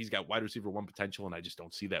receiver, that he's got wide receiver 1 potential, and I just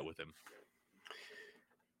don't see that with him.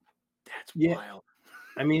 That's wild.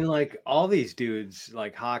 I mean, like all these dudes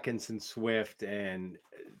like Hawkinson, Swift, and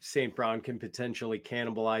St. Brown can potentially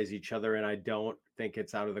cannibalize each other, and I don't think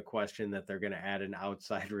it's out of the question that they're going to add an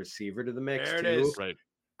outside receiver to the mix there too. It is. Right.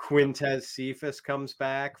 Quintez Cephas comes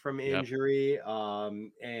back from injury.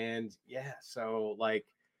 So like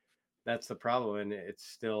That's the problem. And it's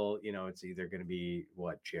still, it's either going to be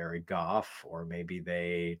Jared Goff, or maybe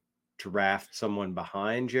they draft someone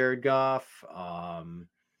behind Jared Goff.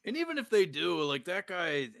 And even if they do, like that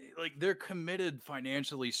guy, like they're committed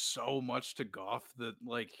financially so much to Goff that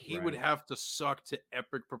like he would Right. have to suck to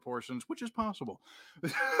epic proportions, which is possible.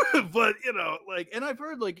 But like, and I've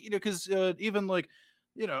heard like, because even like,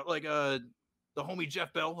 the homie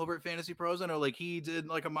Jeff Bell over at Fantasy Pros, I know like he did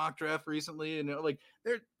like a mock draft recently, and like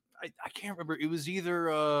I can't remember. It was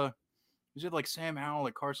either like Sam Howell,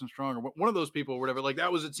 like Carson Strong, or one of those people, or whatever. Like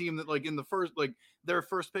that was a team that, like in the first, like their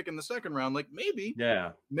first pick in the second round, like maybe,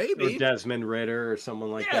 or maybe Desmond Ritter or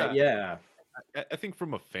someone like that. Yeah. I think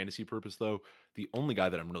from a fantasy purpose, though, the only guy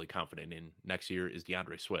that I'm really confident in next year is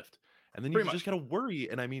DeAndre Swift. And then you Pretty just got to worry.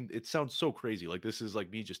 And I mean, it sounds so crazy. Like this is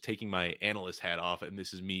like me just taking my analyst hat off, and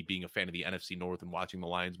this is me being a fan of the NFC North and watching the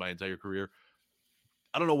Lions my entire career.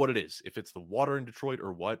 I don't know what it is, if it's the water in Detroit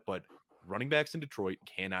or what, but running backs in Detroit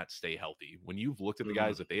cannot stay healthy. When you've looked at the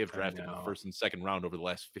guys that they have drafted in the first and second round over the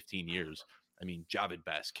last 15 years, I mean, Javid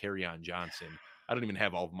Best, Kerryon Johnson. I don't even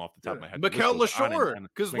have all of them off the top of my head. Mikel LaShore,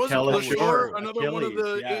 because wasn't LaShore another one of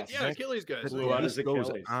the Achilles guys? This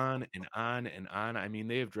goes on and on and on. I mean,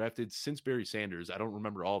 they have drafted since Barry Sanders. I don't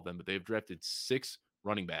remember all of them, but they have drafted 6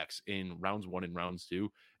 running backs in rounds 1 and rounds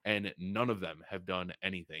 2, and none of them have done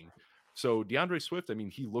anything. So DeAndre Swift, I mean,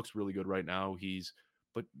 he looks really good right now.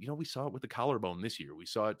 But we saw it with the collarbone this year. We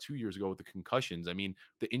saw it 2 years ago with the concussions. I mean,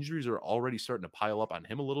 the injuries are already starting to pile up on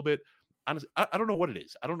him a little bit. Honestly, I don't know what it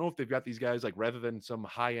is. I don't know if they've got these guys, like, rather than some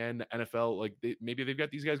high-end NFL, like maybe they've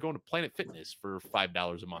got these guys going to Planet Fitness for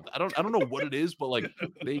 $5 a month. I don't know what it is, but like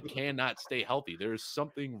they cannot stay healthy. There's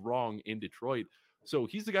something wrong in Detroit. So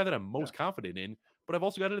he's the guy that I'm most confident in. But I've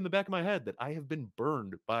also got it in the back of my head that I have been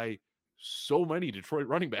burned by so many Detroit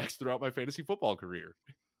running backs throughout my fantasy football career.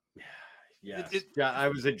 Yeah, I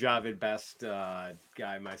was a Javid Best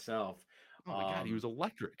guy myself. Oh my God, he was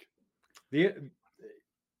electric.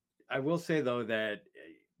 I will say though that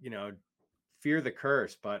fear the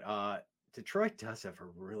curse, but Detroit does have a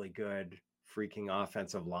really good freaking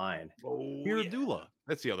offensive line. Miradula.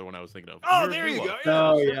 That's the other one I was thinking of. Oh, there you go. Yeah.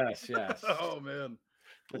 Oh yes. Oh man.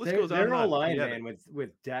 But they're all line, man,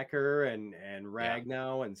 with Decker and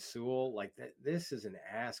Ragnow and Sewell. Like this is an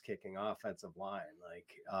ass kicking offensive line. Like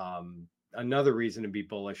another reason to be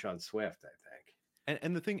bullish on Swift, I think.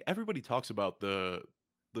 And the thing, everybody talks about the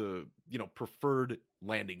preferred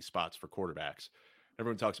landing spots for quarterbacks.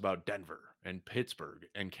 Everyone talks about Denver and Pittsburgh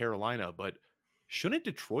and Carolina, but shouldn't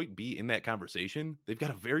Detroit be in that conversation? They've got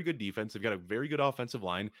a very good defense. They've got a very good offensive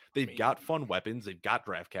line. They've got fun weapons. They've got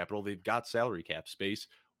draft capital. They've got salary cap space.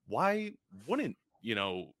 Why wouldn't,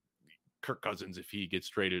 Kirk Cousins, if he gets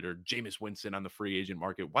traded, or Jameis Winston on the free agent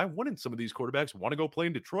market, why wouldn't some of these quarterbacks want to go play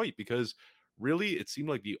in Detroit? Because really, it seemed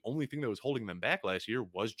like the only thing that was holding them back last year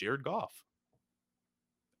was Jared Goff.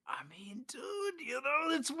 I mean, dude,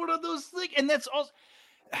 it's one of those things. And that's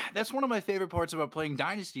one of my favorite parts about playing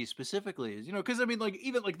Dynasty specifically is, because I mean, like,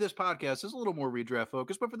 even like this podcast is a little more redraft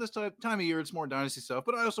focused, but for this time of year, it's more Dynasty stuff.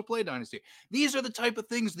 But I also play Dynasty. These are the type of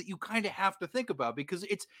things that you kind of have to think about, because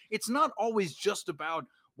it's not always just about,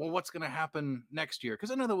 well, what's going to happen next year?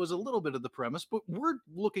 Because I know that was a little bit of the premise, but we're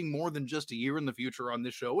looking more than just a year in the future on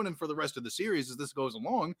this show. And then for the rest of the series, as this goes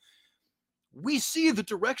along, we see the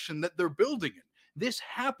direction that they're building in. This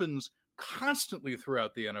happens constantly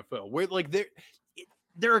throughout the NFL, where like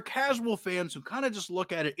there are casual fans who kind of just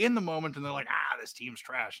look at it in the moment and they're like, this team's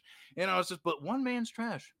trash. It's just, but one man's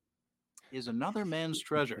trash is another man's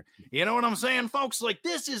treasure. You know what I'm saying, folks? Like,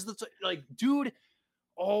 this is dude,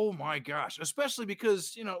 oh my gosh, especially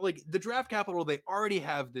because, like the draft capital they already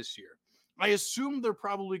have this year. I assume they're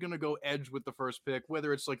probably going to go edge with the first pick,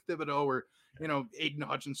 whether it's like Thibodeau or, Aiden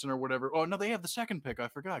Hutchinson or whatever. Oh, no, they have the second pick. I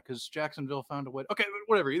forgot because Jacksonville found a way. Okay,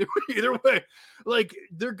 whatever. Either way, like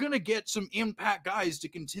they're going to get some impact guys to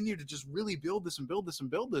continue to just really build this and build this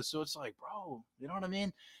and build this. So it's like, bro, you know what I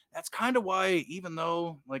mean? That's kind of why, even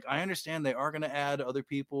though like I understand they are going to add other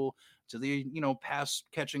people to the, pass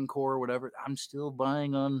catching core or whatever, I'm still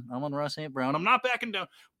I'm on Ross St. Brown. I'm not backing down.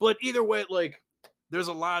 But either way, like there's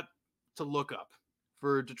a lot to look up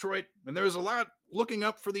for Detroit, and there's a lot looking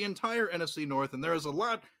up for the entire NFC North, and there is a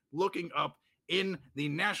lot looking up in the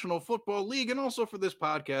National Football League, and also for this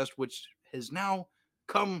podcast, which has now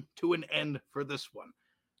come to an end for this one.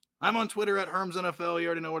 I'm on Twitter at HermsNFL. You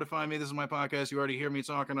already know where to find me. This is my podcast. You already hear me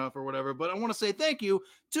talk enough or whatever, but I want to say thank you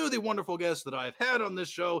to the wonderful guests that I've had on this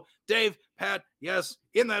show. Dave, Pat, yes,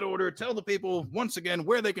 in that order. Tell the people once again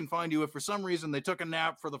where they can find you if for some reason they took a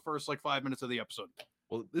nap for the first 5 minutes of the episode.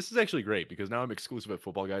 Well, this is actually great because now I'm exclusive at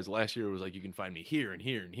Football Guys. Last year it was like you can find me here and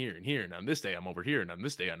here and here and here. And on this day I'm over here, and on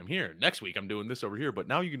this day I'm here. Next week I'm doing this over here. But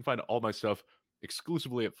now you can find all my stuff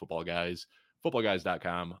exclusively at Football Guys,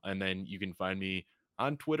 footballguys.com. And then you can find me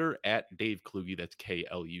on Twitter at Dave Kluge. That's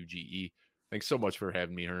Kluge. Thanks so much for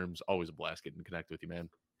having me, Herms. Always a blast getting to connect with you, man.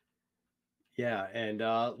 Yeah, and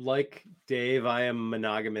like Dave, I am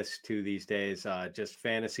monogamous too these days. Just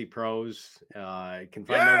Fantasy Pros. You can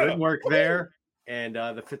find my written work there, and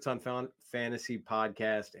the Fitz on Fantasy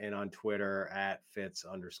podcast, and on Twitter at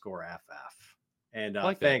Fitz_FF. And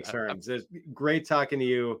like thanks, Herms. It's great talking to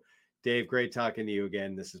you, Dave. Great talking to you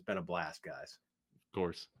again. This has been a blast, guys. Of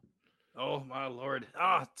course. Oh, my Lord.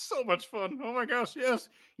 So much fun. Oh, my gosh. Yes.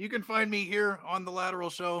 You can find me here on The Lateral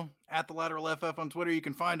Show at The Lateral FF on Twitter. You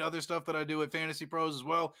can find other stuff that I do at Fantasy Pros as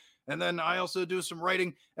well. And then I also do some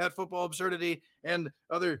writing at Football Absurdity and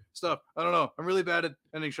other stuff. I don't know. I'm really bad at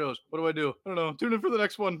ending shows. What do I do? I don't know. Tune in for the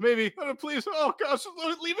next one. Maybe. Please. Oh, gosh.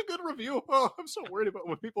 Leave a good review. Oh, I'm so worried about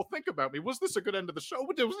what people think about me. Was this a good end of the show?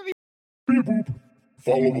 Was it even...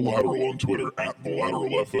 Follow The Lateral on Twitter at The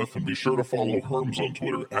Lateral FF, and be sure to follow Herms on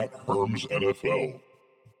Twitter at HermsNFL.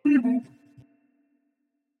 Beep boop.